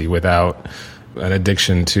Fosse without... an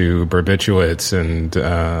addiction to barbiturates and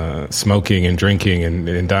smoking and drinking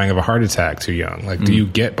and dying of a heart attack too young? Like, do you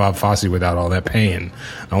get Bob Fosse without all that pain?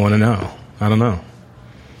 I want to know. I don't know.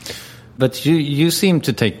 But you seem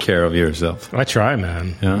to take care of yourself. I try,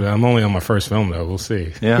 man. Yeah. I'm only on my first film, though. We'll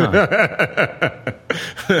see. Yeah.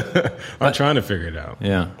 I'm trying to figure it out.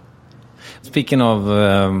 Yeah. Speaking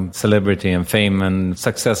of celebrity and fame and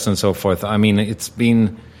success and so forth, I mean, it's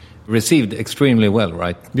been received extremely well,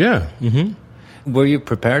 right? Yeah. Mm-hmm. Were you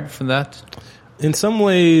prepared for that? In some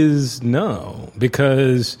ways, no,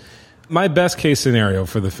 because my best case scenario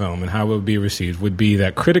for the film and how it would be received would be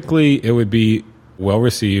that critically it would be well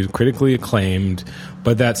received, critically acclaimed,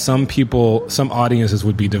 but that some audiences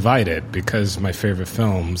would be divided because my favorite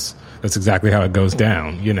films, that's exactly how it goes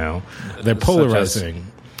down, you know. They're polarizing.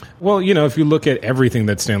 Well, you know, if you look at everything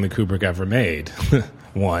that Stanley Kubrick ever made...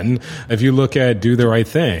 One, if you look at Do the Right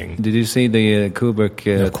Thing. Did you see the Kubrick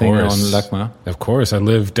thing on LACMA? Of course. I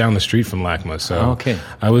live down the street from LACMA, so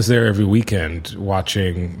I was there every weekend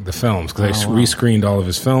watching the films because I rescreened all of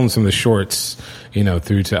his films from the shorts, you know,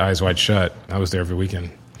 through to Eyes Wide Shut. I was there every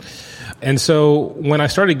weekend. And so when I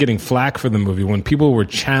started getting flack for the movie, when people were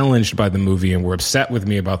challenged by the movie and were upset with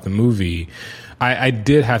me about the movie, I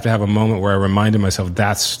did have to have a moment where I reminded myself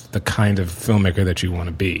that's the kind of filmmaker that you want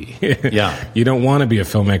to be. Yeah. You don't want to be a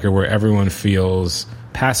filmmaker where everyone feels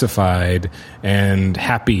pacified and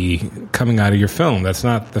happy coming out of your film. That's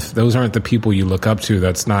not those aren't the people you look up to.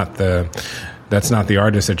 That's not the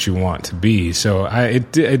artist that you want to be. So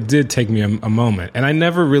it did take me a moment, and I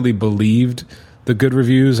never really believed the good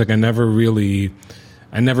reviews. Like I never really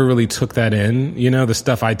took that in. You know, the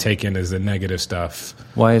stuff I take in is the negative stuff.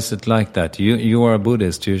 Why is it like that? You are a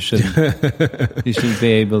Buddhist. You should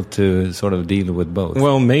be able to sort of deal with both.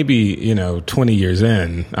 Well, maybe, 20 years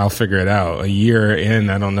in, I'll figure it out. A year in,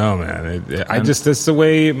 I don't know, man. That's the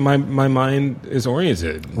way my mind is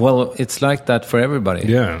oriented. Well, it's like that for everybody.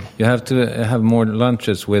 Yeah. You have to have more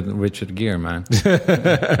lunches with Richard Gere, man.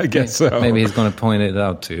 I guess so. Maybe he's going to point it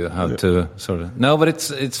out to you how to sort of... No, but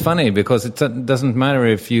it's funny because it doesn't matter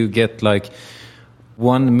if you get like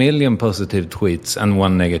 1 million positive tweets and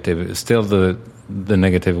one negative, still the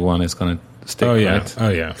negative one is going to stick. Oh yeah, right? Oh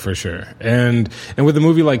yeah, for sure. And with a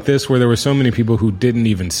movie like this, where there were so many people who didn't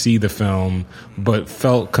even see the film but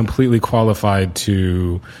felt completely qualified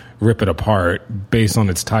to rip it apart based on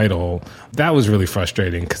its title, that was really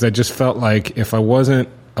frustrating because I just felt like if I wasn't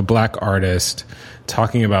a black artist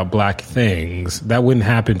talking about black things, that wouldn't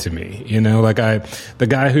happen to me. Like the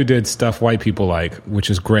guy who did Stuff White People Like, which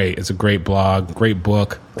is great. It's a great blog, great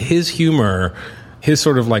book. His humor, his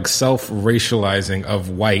sort of like self-racializing of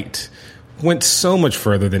white went so much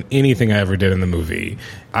further than anything I ever did in the movie.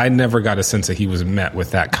 I never got a sense that he was met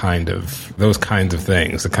with those kinds of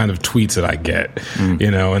things, the kind of tweets that I get, you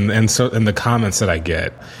know, and the comments that I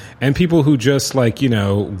get. And people who just like, you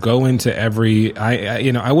know, go into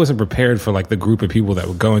I wasn't prepared for like the group of people that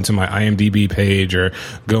would go into my IMDb page or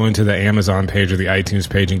go into the Amazon page or the iTunes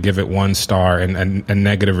page and give it 1 star and a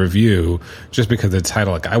negative review just because of the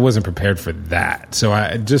title. Like I wasn't prepared for that. So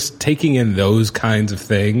I just taking in those kinds of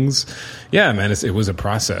things. Yeah, man, it was a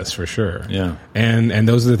process for sure. Yeah. And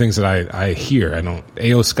those are the things that I hear.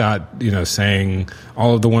 A.O. Scott, you know, saying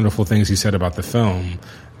all of the wonderful things he said about the film,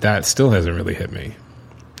 that still hasn't really hit me.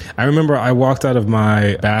 I remember I walked out of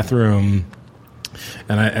my bathroom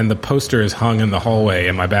and the poster is hung in the hallway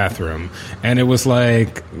in my bathroom, and it was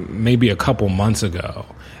like maybe a couple months ago.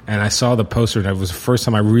 And I saw the poster, and it was the first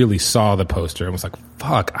time I really saw the poster. I was like,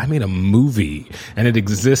 fuck, I made a movie, and it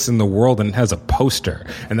exists in the world, and it has a poster.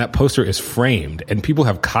 And that poster is framed, and people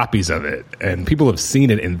have copies of it, and people have seen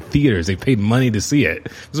it in theaters. They paid money to see it.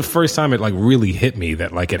 It was the first time it, like, really hit me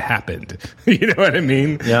that, like, it happened. You know what I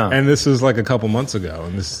mean? Yeah. And this was, like, a couple months ago,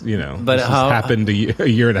 and this, you know, this happened a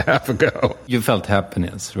year and a half ago. You felt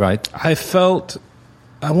happiness, right?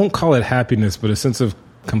 I won't call it happiness, but a sense of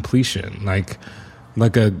completion, like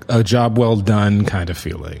a job well done kind of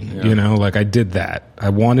feeling. Yeah. You know, like I did that. I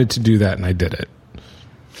wanted to do that and I did it.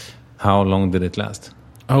 How long did it last?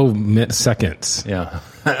 Oh, seconds. Yeah.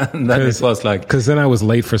 Then it was like... Because then I was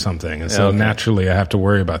late for something. And so naturally I have to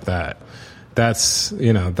worry about that. That's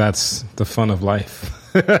the fun of life.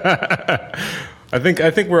 I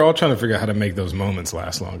think we're all trying to figure out how to make those moments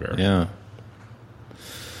last longer. Yeah.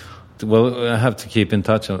 Well, I have to keep in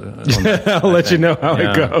touch on that. I'll let you know how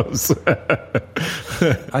it goes.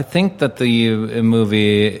 I think that the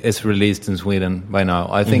movie is released in Sweden by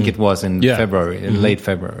now. I think it was in February, in late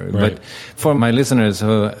February. Right. But for my listeners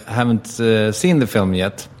who haven't seen the film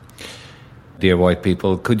yet, Dear White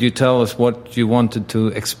People, could you tell us what you wanted to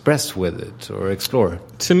express with it or explore?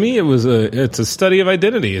 To me, it's a study of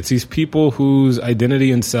identity. It's these people whose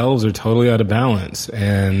identity and selves are totally out of balance,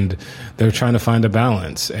 and they're trying to find a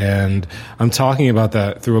balance. And I'm talking about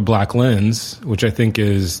that through a black lens, which I think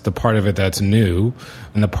is the part of it that's new,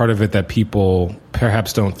 and the part of it that people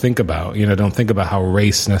perhaps don't think about. You know, don't think about how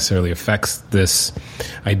race necessarily affects this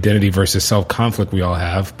identity versus self conflict we all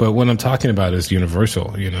have. But what I'm talking about is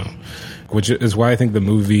universal. You know. Which is why I think the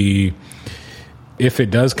movie, if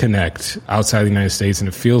it does connect outside the United States, and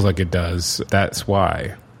it feels like it does, that's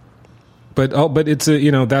why. But it's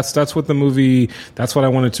that's what the movie, that's what I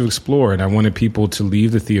wanted to explore, and I wanted people to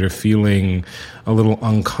leave the theater feeling a little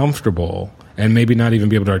uncomfortable, and maybe not even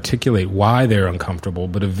be able to articulate why they're uncomfortable,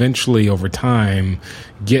 but eventually over time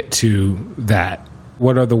get to that.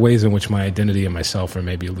 What are the ways in which my identity and myself are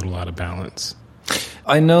maybe a little out of balance?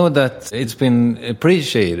 I know that it's been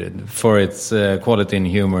appreciated for its quality and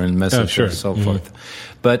humor and message and so forth.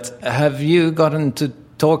 But have you gotten to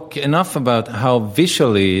talk enough about how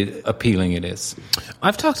visually appealing it is?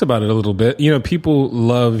 I've talked about it a little bit. You know, people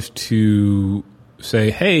love to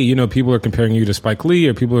say, hey, you know, people are comparing you to Spike Lee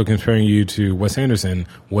or people are comparing you to Wes Anderson.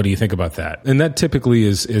 What do you think about that? And that typically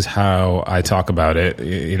is how I talk about it.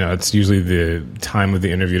 You know, it's usually the time of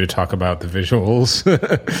the interview to talk about the visuals.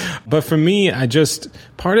 But for me,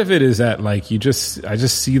 part of it is that like I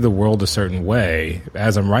just see the world a certain way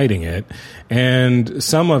as I'm writing it. And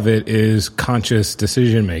some of it is conscious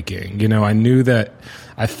decision making. You know,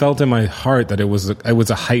 I felt in my heart that it was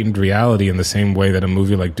a heightened reality in the same way that a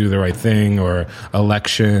movie like Do the Right Thing or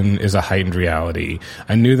Election is a heightened reality.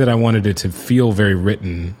 I knew that I wanted it to feel very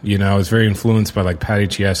written. You know, I was very influenced by like Paddy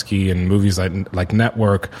Chayefsky and movies like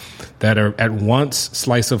Network that are at once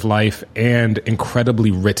slice of life and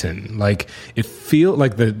incredibly written. Like it feels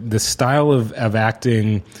like the style of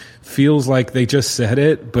acting feels like they just said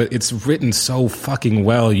it, but it's written so fucking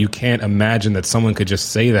well you can't imagine that someone could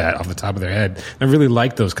just say that off the top of their head. I really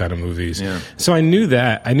like those kind of movies. Yeah. So I knew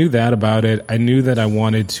that about it. I knew that I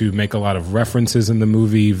wanted to make a lot of references in the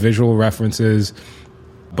movie, visual references,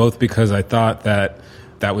 both because I thought that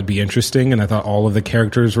would be interesting, and I thought all of the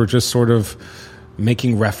characters were just sort of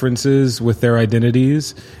making references with their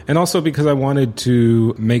identities, and also because I wanted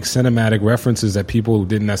to make cinematic references that people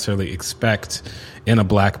didn't necessarily expect in a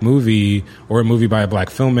black movie or a movie by a black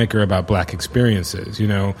filmmaker about black experiences. You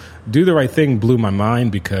know, Do the Right Thing blew my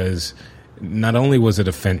mind because not only was it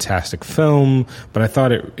a fantastic film, but I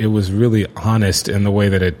thought it was really honest in the way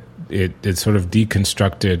that it sort of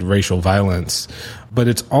deconstructed racial violence. But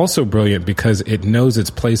it's also brilliant because it knows its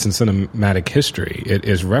place in cinematic history. It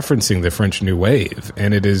is referencing the French New Wave,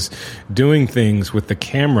 and it is doing things with the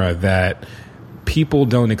camera that people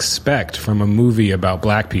don't expect from a movie about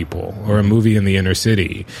black people or a movie in the inner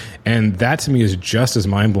city. And that to me is just as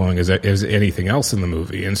mind-blowing as anything else in the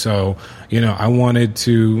movie. And so, I wanted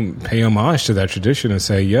to pay homage to that tradition and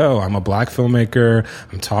say, yo, I'm a black filmmaker.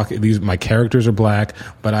 My characters are black,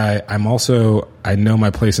 but I'm also, I know my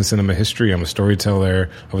place in cinema history. I'm a storyteller.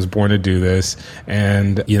 I was born to do this.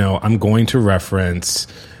 And, I'm going to reference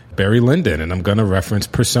Barry Lyndon, and I'm going to reference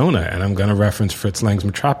Persona, and I'm going to reference Fritz Lang's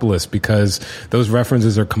Metropolis, because those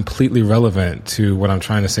references are completely relevant to what I'm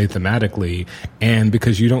trying to say thematically, and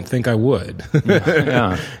because you don't think I would.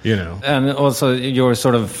 Yeah. And also you're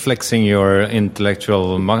sort of flexing your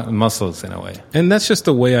intellectual muscles in a way. And that's just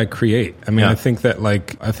the way I create. I mean, I think that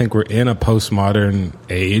I think we're in a postmodern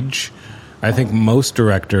age. I think most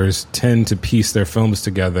directors tend to piece their films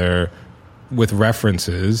together with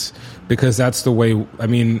references, because that's the way,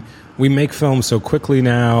 we make films so quickly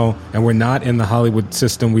now, and we're not in the Hollywood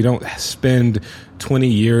system. We don't spend 20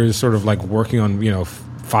 years sort of working on,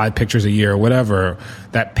 5 pictures a year or whatever,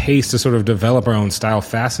 that pace to sort of develop our own style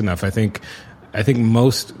fast enough. I think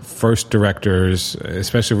most first directors,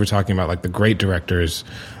 especially if we're talking about the great directors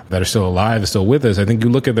that are still alive, still with us, I think you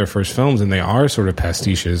look at their first films and they are sort of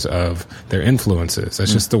pastiches of their influences.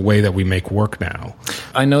 That's just the way that we make work now.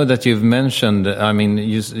 I know that you've mentioned,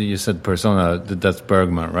 you said Persona, that's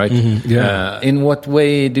Bergman, right? Mm-hmm, yeah. In what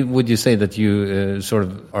way would you say that you sort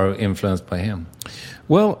of are influenced by him?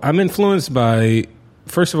 Well, I'm influenced by,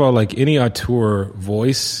 first of all, any auteur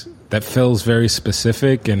voice that feels very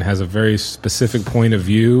specific and has a very specific point of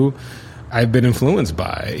view, I've been influenced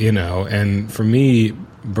by, and for me,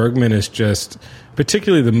 Bergman is just,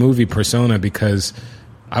 particularly the movie Persona, because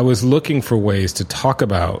I was looking for ways to talk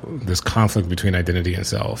about this conflict between identity and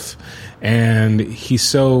self. And he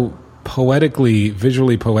so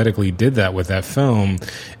visually poetically did that with that film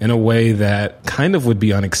in a way that kind of would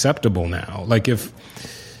be unacceptable now. If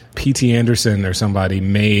P.T. Anderson or somebody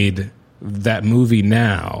made that movie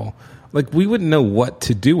now, we wouldn't know what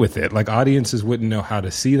to do with it. Audiences wouldn't know how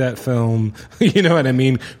to see that film. You know what I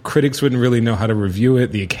mean? Critics wouldn't really know how to review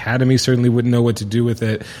it. The Academy certainly wouldn't know what to do with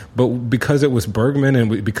it. But because it was Bergman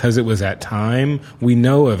and because it was at time, we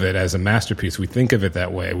know of it as a masterpiece. We think of it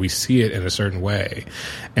that way. We see it in a certain way.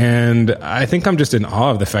 And I think I'm just in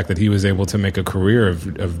awe of the fact that he was able to make a career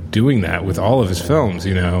of doing that with all of his films,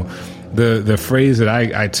 The phrase that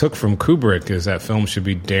I took from Kubrick is that film should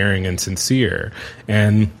be daring and sincere.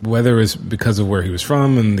 And whether it's because of where he was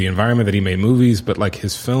from and the environment that he made movies, but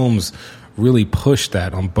his films really pushed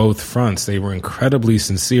that on both fronts. They were incredibly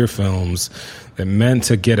sincere films that meant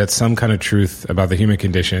to get at some kind of truth about the human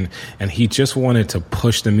condition. And he just wanted to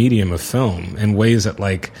push the medium of film in ways that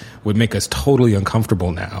would make us totally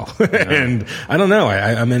uncomfortable now. And I don't know.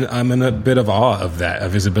 I'm in a bit of awe of that,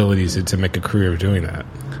 of his abilities to make a career of doing that.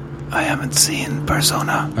 I haven't seen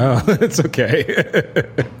Persona. Oh, it's okay.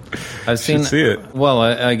 I've seen. See it. Well,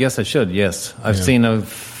 I guess I should. Yes, I've seen a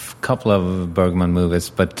couple of Bergman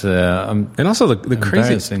movies, but and also the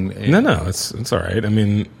crazy. No, it's all right.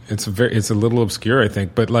 It's a little obscure, I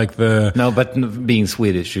think, but but being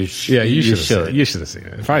Swedish, you should have seen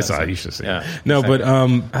it. If I saw it, you should have seen it. No, exactly.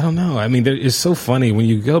 But I don't know. It's so funny when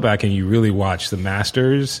you go back and you really watch the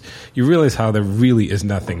masters. You realize how there really is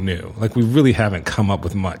nothing new. We really haven't come up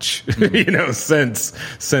with much, since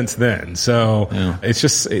then. So it's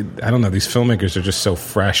just I don't know. These filmmakers are just so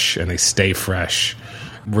fresh, and they stay fresh.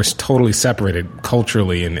 We're totally separated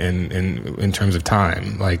culturally and in terms of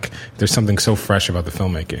time. There's something so fresh about the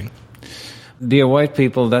filmmaking. Dear White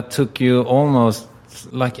People, that took you almost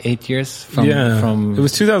 8 years from... It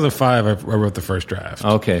was 2005 I wrote the first draft.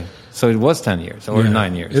 Okay. So it was 10 years or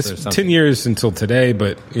 9 years. It's 10 years until today,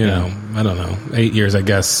 but, I don't know, 8 years, I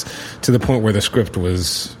guess, to the point where the script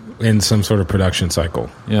was in some sort of production cycle.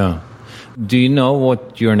 Yeah. Do you know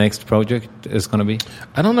what your next project is going to be?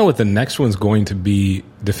 I don't know what the next one's going to be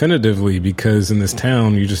definitively, because in this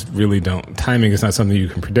town, you just really don't. Timing is not something you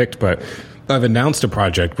can predict, but I've announced a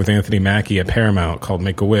project with Anthony Mackie at Paramount called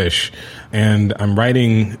Make-A-Wish, and I'm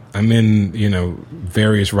in,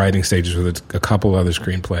 various writing stages with a couple other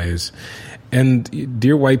screenplays. And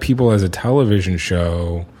Dear White People as a television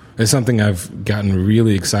show is something I've gotten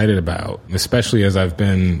really excited about, especially as I've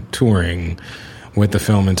been touring with the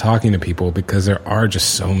film and talking to people, because there are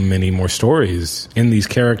just so many more stories in these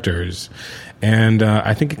characters. And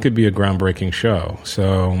I think it could be a groundbreaking show.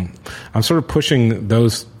 So I'm sort of pushing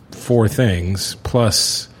those 4 things,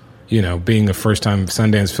 plus, being a first-time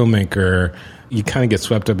Sundance filmmaker, you kind of get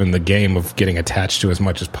swept up in the game of getting attached to as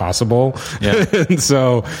much as possible. Yeah. And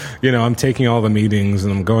so, I'm taking all the meetings,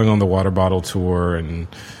 and I'm going on the water bottle tour, and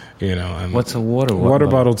You know, and what's a water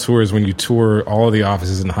bottle tour is when you tour all of the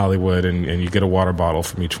offices in Hollywood and you get a water bottle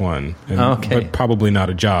from each one. And, but probably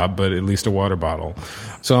not a job, but at least a water bottle.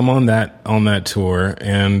 So I'm on that tour,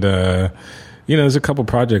 and you know, there's a couple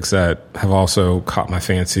projects that have also caught my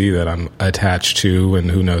fancy that I'm attached to,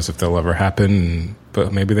 and who knows if they'll ever happen,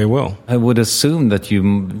 but maybe they will. I would assume that you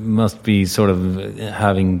must be sort of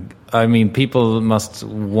having... I mean, people must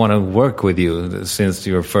want to work with you since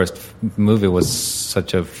your first movie was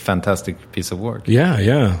such a fantastic piece of work. Yeah.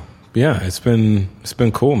 It's been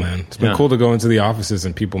cool, man. It's been cool to go into the offices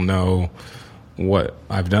and people know what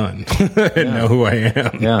I've done and know who I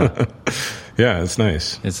am. Yeah. Yeah, it's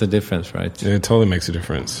nice. It's a difference, right? It totally makes a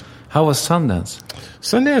difference. How was Sundance?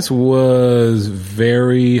 Sundance was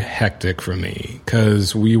very hectic for me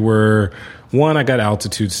because I got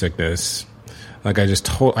altitude sickness. Like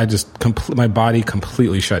my body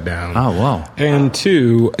completely shut down. Oh, wow. And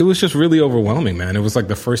two, it was just really overwhelming, man. It was like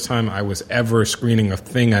the first time I was ever screening a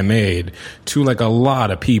thing I made to like a lot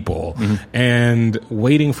of people and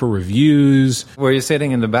waiting for reviews. Were you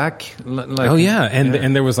sitting in the back? Oh yeah.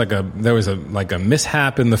 And there was a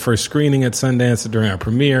mishap in the first screening at Sundance during our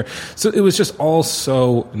premiere. So it was just all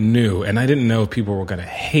so new. And I didn't know if people were going to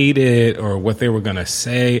hate it or what they were going to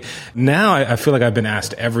say. Now I feel like I've been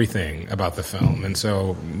asked everything about the film. And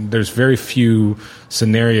so there's very few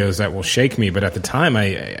scenarios that will shake me. But at the time,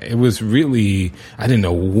 I didn't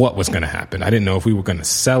know what was going to happen. I didn't know if we were going to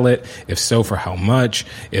sell it. If so, for how much?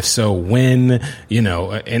 If so, when? You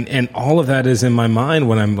know, and all of that is in my mind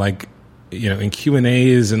when I'm like, you know, in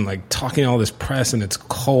Q&As and like talking to all this press, and it's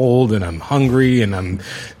cold and I'm hungry and I'm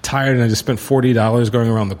tired and I just spent $40 going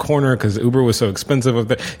around the corner because Uber was so expensive.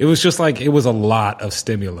 It was just like, it was a lot of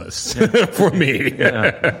stimulus for me.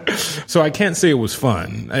 So I can't say it was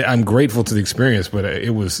fun. I'm grateful to the experience, but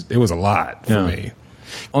it was a lot for me.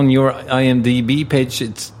 On your IMDb page,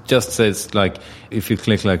 it just says like, if you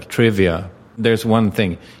click like trivia, there's one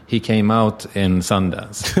thing. He came out in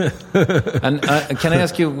Sundance. And can I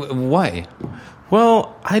ask you why?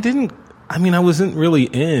 Well, I wasn't really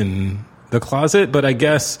in the closet, but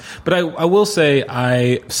I will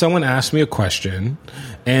say someone asked me a question,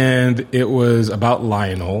 and it was about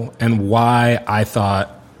Lionel and why I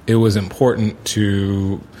thought it was important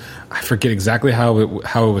to, I forget exactly how it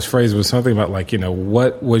was phrased. It was something about like, you know,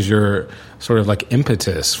 what was your sort of like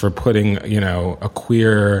impetus for putting, you know, a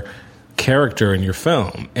queer character in your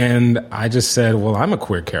film? And I just said, well, I'm a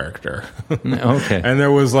queer character. Okay. And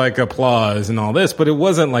there was like applause and all this, but it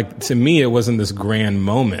wasn't like, to me, it wasn't this grand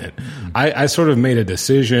moment. I sort of made a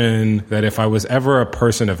decision that if I was ever a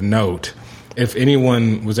person of note, if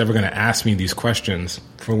anyone was ever going to ask me these questions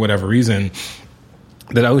for whatever reason,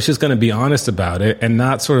 that I was just going to be honest about it and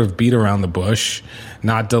not sort of beat around the bush,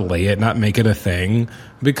 not delay it, not make it a thing.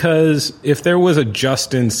 Because if there was a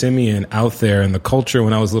Justin Simien out there in the culture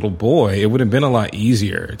when I was a little boy, it would have been a lot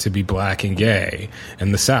easier to be black and gay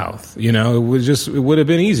in the South. You know, it would have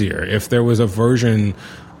been easier if there was a version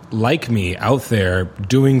like me out there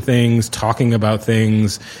doing things, talking about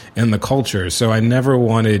things in the culture. So I never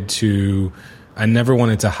wanted to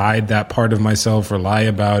hide that part of myself or lie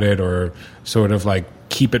about it or sort of like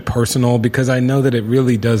keep it personal, because I know that it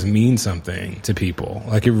really does mean something to people.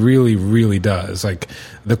 Like it really, really does. Like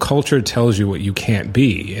the culture tells you what you can't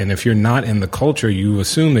be. And if you're not in the culture, you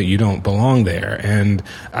assume that you don't belong there. And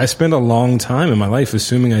I spent a long time in my life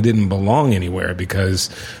assuming I didn't belong anywhere because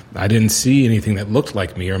I didn't see anything that looked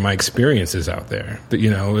like me or my experiences out there. But, you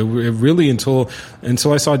know, it really, until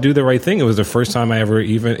I saw Do the Right Thing, it was the first time it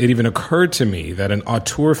even occurred to me that an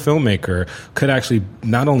auteur filmmaker could actually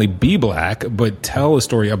not only be black, but tell a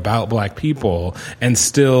story about black people and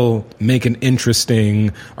still make an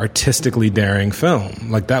interesting, artistically daring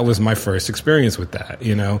film. Like that was my first experience with that,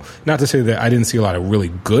 you know? Not to say that I didn't see a lot of really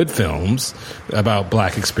good films about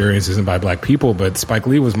black experiences and by black people, but Spike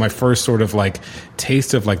Lee was my first sort of like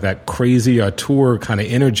taste of like that crazy auteur kind of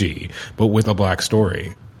energy, but with a black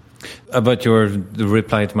story. About your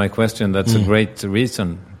reply to my question, that's a great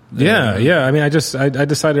reason. Yeah. I mean, I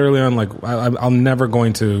decided early on, like, I'm never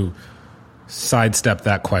going to sidestep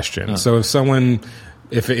that question. So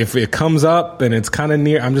if it comes up and it's kind of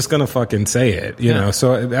near, I'm just going to fucking say it, you know?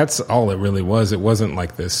 So that's all it really was. It wasn't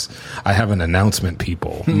like this, I have an announcement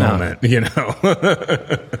people moment, you know?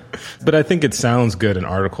 But I think it sounds good in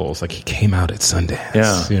articles, like he came out at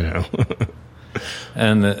Sundance, you know?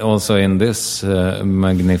 And also in this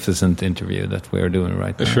magnificent interview that we're doing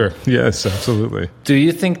right now. Sure. Yes, absolutely. Do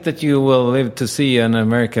you think that you will live to see an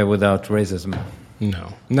America without racism?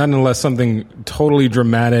 No, not unless something totally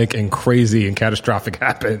dramatic and crazy and catastrophic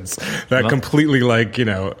happens that completely, like, you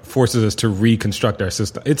know, forces us to reconstruct our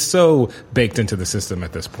system. It's so baked into the system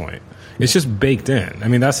at this point. It's just baked in. I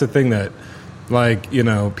mean, that's the thing that, like, you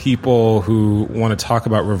know, people who want to talk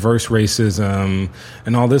about reverse racism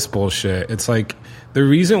and all this bullshit, it's like the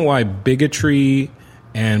reason why bigotry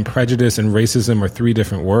and prejudice and racism are three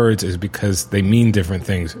different words is because they mean different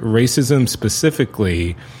things. Racism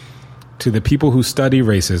specifically, to the people who study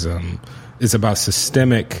racism, is about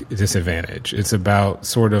systemic disadvantage. It's about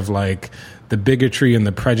sort of like the bigotry and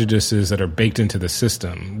the prejudices that are baked into the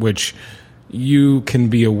system, which you can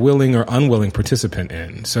be a willing or unwilling participant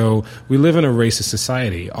in. So we live in a racist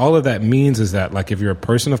society. All of that means is that, like, if you're a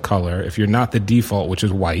person of color, if you're not the default, which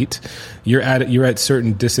is white, you're at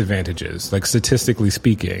certain disadvantages, like statistically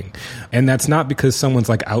speaking. And that's not because someone's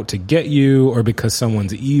like out to get you or because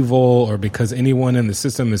someone's evil or because anyone in the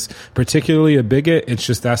system is particularly a bigot. It's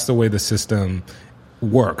just that's the way the system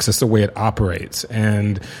works. That's the way it operates.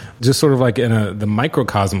 And just sort of like in the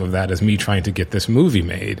microcosm of that is me trying to get this movie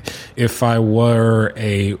made. If I were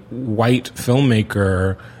a white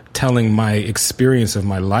filmmaker telling my experience of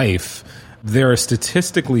my life, there are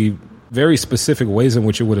statistically very specific ways in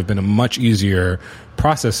which it would have been a much easier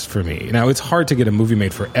process for me. Now, it's hard to get a movie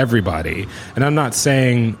made for everybody. And I'm not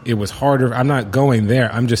saying it was harder. I'm not going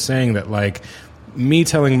there. I'm just saying that, like, me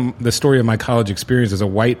telling the story of my college experience as a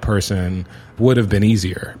white person would have been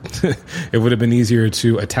easier. It would have been easier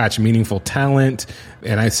to attach meaningful talent.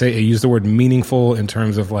 And I use the word meaningful in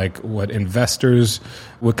terms of like what investors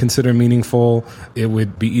would consider meaningful. It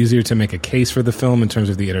would be easier to make a case for the film in terms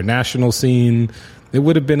of the international scene. It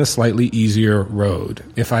would have been a slightly easier road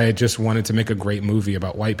if I had just wanted to make a great movie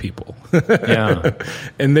about white people. Yeah.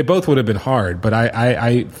 And they both would have been hard, but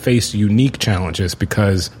I faced unique challenges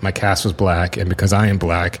because my cast was black and because I am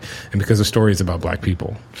black and because the story is about black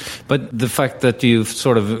people. But the fact that you've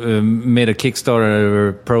sort of made a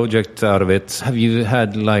Kickstarter project out of it, have you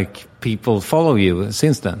had like people follow you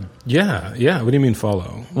since then? Yeah. What do you mean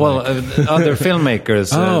follow? Well, other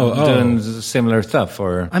filmmakers doing similar stuff,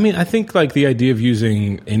 or? I mean, I think like the idea of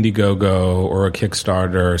using Indiegogo or a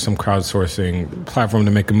Kickstarter or some crowdsourcing platform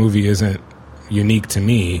to make a movie isn't unique to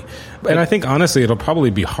me. And I think honestly, it'll probably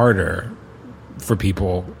be harder for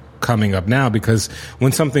people coming up now because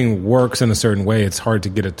when something works in a certain way, it's hard to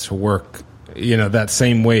get it to work, you know, that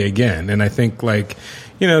same way again. And I think like,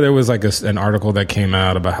 you know, there was like an article that came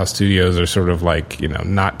out about how studios are sort of like, you know,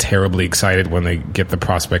 not terribly excited when they get the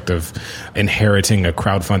prospect of inheriting a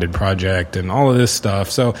crowdfunded project and all of this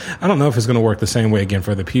stuff. So I don't know if it's going to work the same way again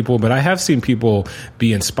for other people, but I have seen people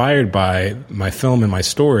be inspired by my film and my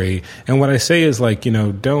story. And what I say is like, you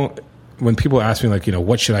know, when people ask me, like, you know,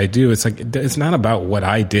 what should I do? It's like, it's not about what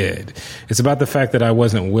I did. It's about the fact that I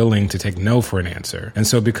wasn't willing to take no for an answer. And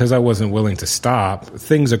so because I wasn't willing to stop,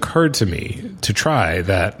 things occurred to me to try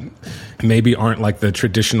that maybe aren't like the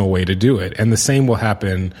traditional way to do it. And the same will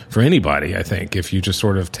happen for anybody, I think, if you just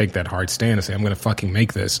sort of take that hard stand and say, I'm going to fucking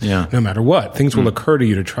make this no matter what. Things will occur to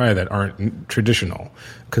you to try that aren't traditional.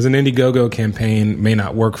 Because an Indiegogo campaign may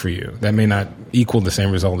not work for you. That may not equal the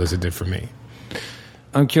same result as it did for me.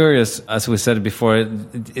 I'm curious, as we said before,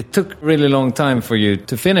 it took really long time for you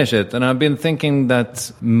to finish it. And I've been thinking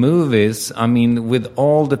that movies, I mean, with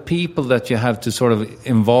all the people that you have to sort of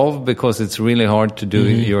involve, because it's really hard to do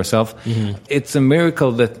it yourself, it's a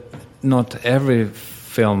miracle that not every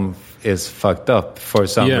film is fucked up for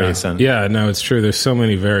some reason. Yeah, no, it's true. There's so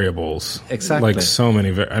many variables. Exactly. Like so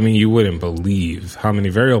many, I mean, you wouldn't believe how many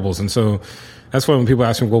variables. And so that's why when people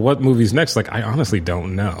ask me, well, what movie's next? Like, I honestly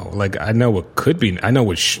don't know. Like, I know what could be, I know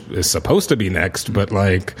what is supposed to be next, but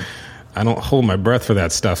like, I don't hold my breath for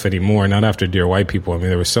that stuff anymore. Not after Dear White People. I mean,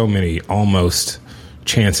 there were so many almost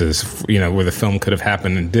chances, you know, where the film could have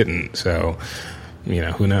happened and didn't. So, you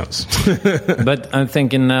know, who knows? But I'm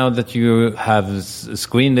thinking now that you have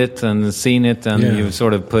screened it and seen it and you've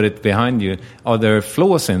sort of put it behind you, are there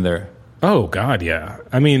flaws in there? Oh God, yeah.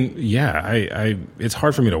 I mean, yeah. I it's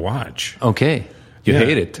hard for me to watch. Okay, you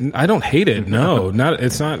hate it? I don't hate it. No,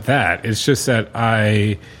 It's not that. It's just that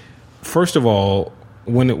first of all,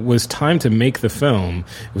 when it was time to make the film,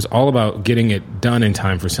 it was all about getting it done in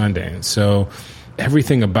time for Sundance. So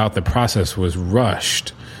everything about the process was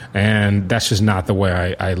rushed, and that's just not the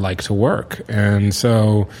way I like to work. And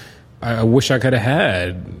so I wish I could have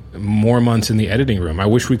had more months in the editing room. I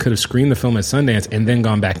wish we could have screened the film at Sundance and then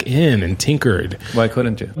gone back in and tinkered. Why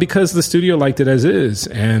couldn't you? Because the studio liked it as is,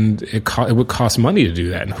 and it would cost money to do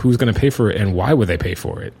that. And who's going to pay for it, and why would they pay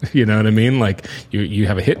for it? You know what I mean? Like, you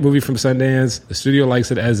have a hit movie from Sundance, the studio likes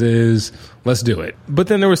it as is, let's do it. But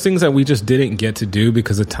then there was things that we just didn't get to do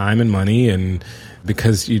because of time and money, and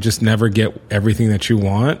because you just never get everything that you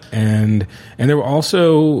want. And there were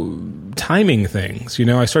also timing things. You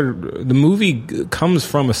know, the movie comes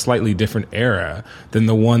from a slightly different era than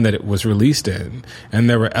the one that it was released in. And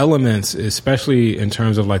there were elements, especially in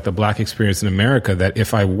terms of like the Black experience in America, that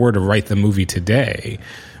if I were to write the movie today,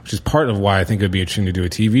 which is part of why I think it would be interesting to do a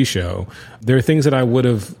TV show, there are things that I would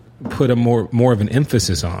have put a more of an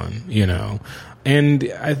emphasis on, you know.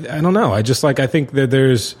 And I don't know. I think that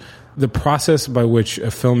there's the process by which a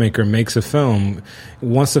filmmaker makes a film.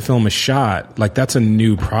 Once the film is shot, like that's a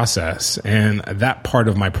new process. And that part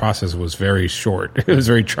of my process was very short. It was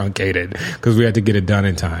very truncated because we had to get it done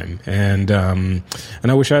in time. And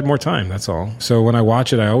I wish I had more time. That's all. So when I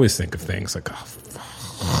watch it, I always think of things like,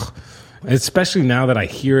 oh, especially now that I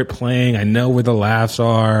hear it playing, I know where the laughs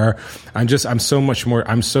are. I'm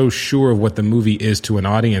so sure of what the movie is to an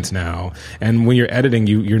audience now. And when you're editing,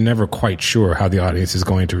 you're never quite sure how the audience is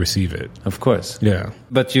going to receive it. Of course. Yeah.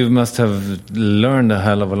 But you must have learned a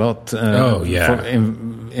hell of a lot.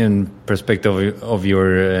 In perspective of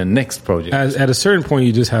your next project. At a certain point,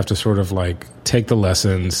 you just have to sort of like take the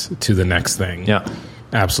lessons to the next thing. Yeah.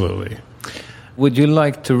 Absolutely. Would you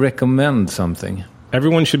like to recommend something?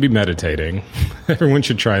 Everyone should be meditating. Everyone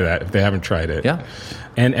should try that if they haven't tried it. Yeah.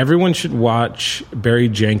 And everyone should watch Barry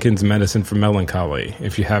Jenkins' Medicine for Melancholy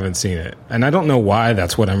if you haven't seen it. And I don't know why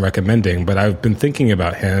that's what I'm recommending, but I've been thinking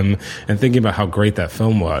about him and thinking about how great that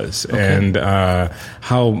film was and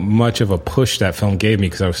how much of a push that film gave me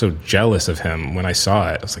because I was so jealous of him when I saw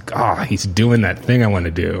it. I was like, he's doing that thing I want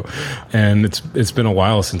to do. And it's been a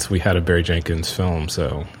while since we had a Barry Jenkins film,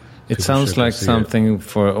 so... It sounds like something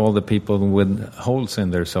for all the people with holes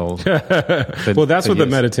in their soul. Well, that's what the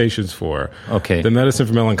meditation's for. Okay. The Medicine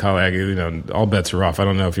for Melancholy, all bets are off. I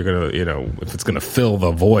don't know if you're going to, if it's going to fill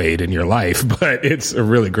the void in your life, but it's a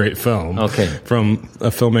really great film. Okay. From a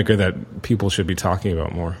filmmaker that people should be talking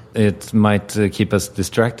about more. It might keep us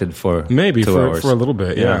distracted for maybe 2 hours. For a little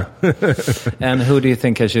bit, yeah. And who do you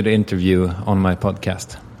think I should interview on my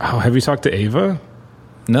podcast? Oh, have you talked to Ava?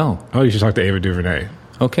 No. Oh, you should talk to Ava DuVernay.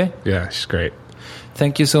 Okay. Yeah, she's great.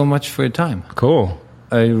 Thank you so much for your time. Cool.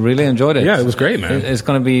 I really enjoyed it. Yeah, it was great, man. It's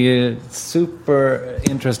going to be super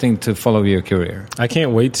interesting to follow your career. I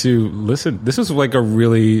can't wait to listen. This was like a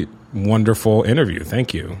really wonderful interview.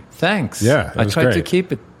 Thank you. Thanks. Yeah, I tried to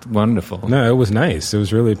keep it wonderful. No, it was nice. It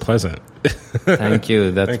was really pleasant. Thank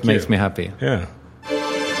you. That makes me happy. Yeah.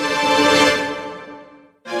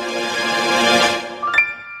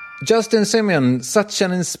 Justin Simien, such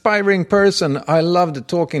an inspiring person. I loved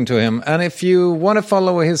talking to him. And if you want to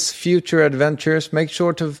follow his future adventures, make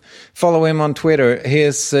sure to follow him on Twitter. He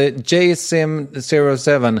is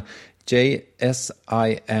JSIM07,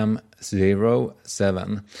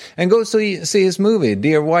 JSIM07. And go see his movie,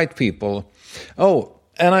 Dear White People. Oh,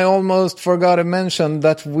 and I almost forgot to mention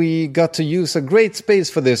that we got to use a great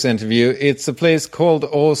space for this interview. It's a place called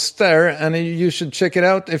Auster, and you should check it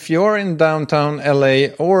out if you're in downtown LA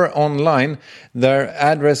or online. Their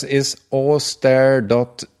address is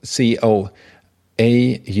auster.co,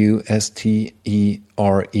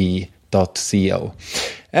 AUSTERE.co.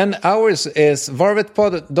 And ours is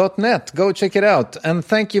varvetpod.net. Go check it out. And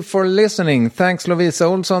thank you for listening. Thanks Lovisa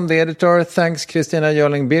Olsson, the editor. Thanks Christina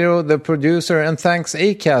Jörling-Biro, the producer. And thanks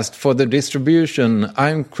Acast for the distribution.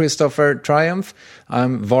 I'm Christopher Triumph.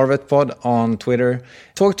 I'm Varvetpod on Twitter.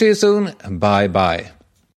 Talk to you soon. Bye-bye.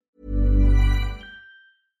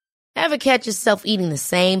 Ever catch yourself eating the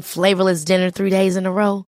same flavorless dinner 3 days in a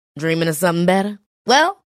row? Dreaming of something better?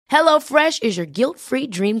 Well, HelloFresh is your guilt-free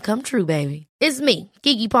dream come true, baby. It's me,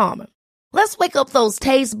 Keke Palmer. Let's wake up those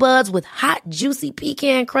taste buds with hot, juicy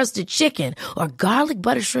pecan-crusted chicken or garlic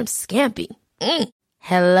butter shrimp scampi.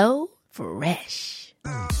 Hello Fresh.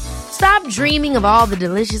 Stop dreaming of all the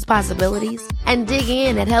delicious possibilities and dig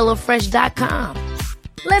in at HelloFresh.com.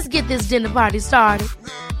 Let's get this dinner party started.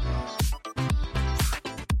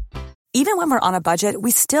 Even when we're on a budget,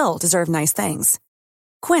 we still deserve nice things.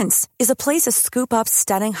 Quince is a place to scoop up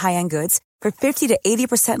stunning high-end goods for 50 to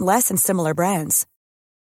 80% less than similar brands.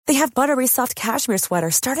 They have buttery soft cashmere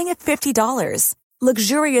sweaters starting at $50,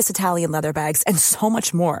 luxurious Italian leather bags, and so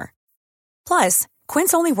much more. Plus,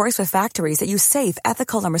 Quince only works with factories that use safe,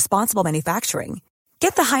 ethical, and responsible manufacturing.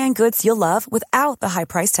 Get the high-end goods you'll love without the high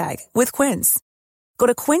price tag with Quince. Go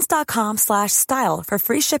to quince.com/style for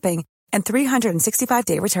free shipping and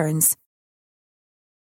 365-day returns.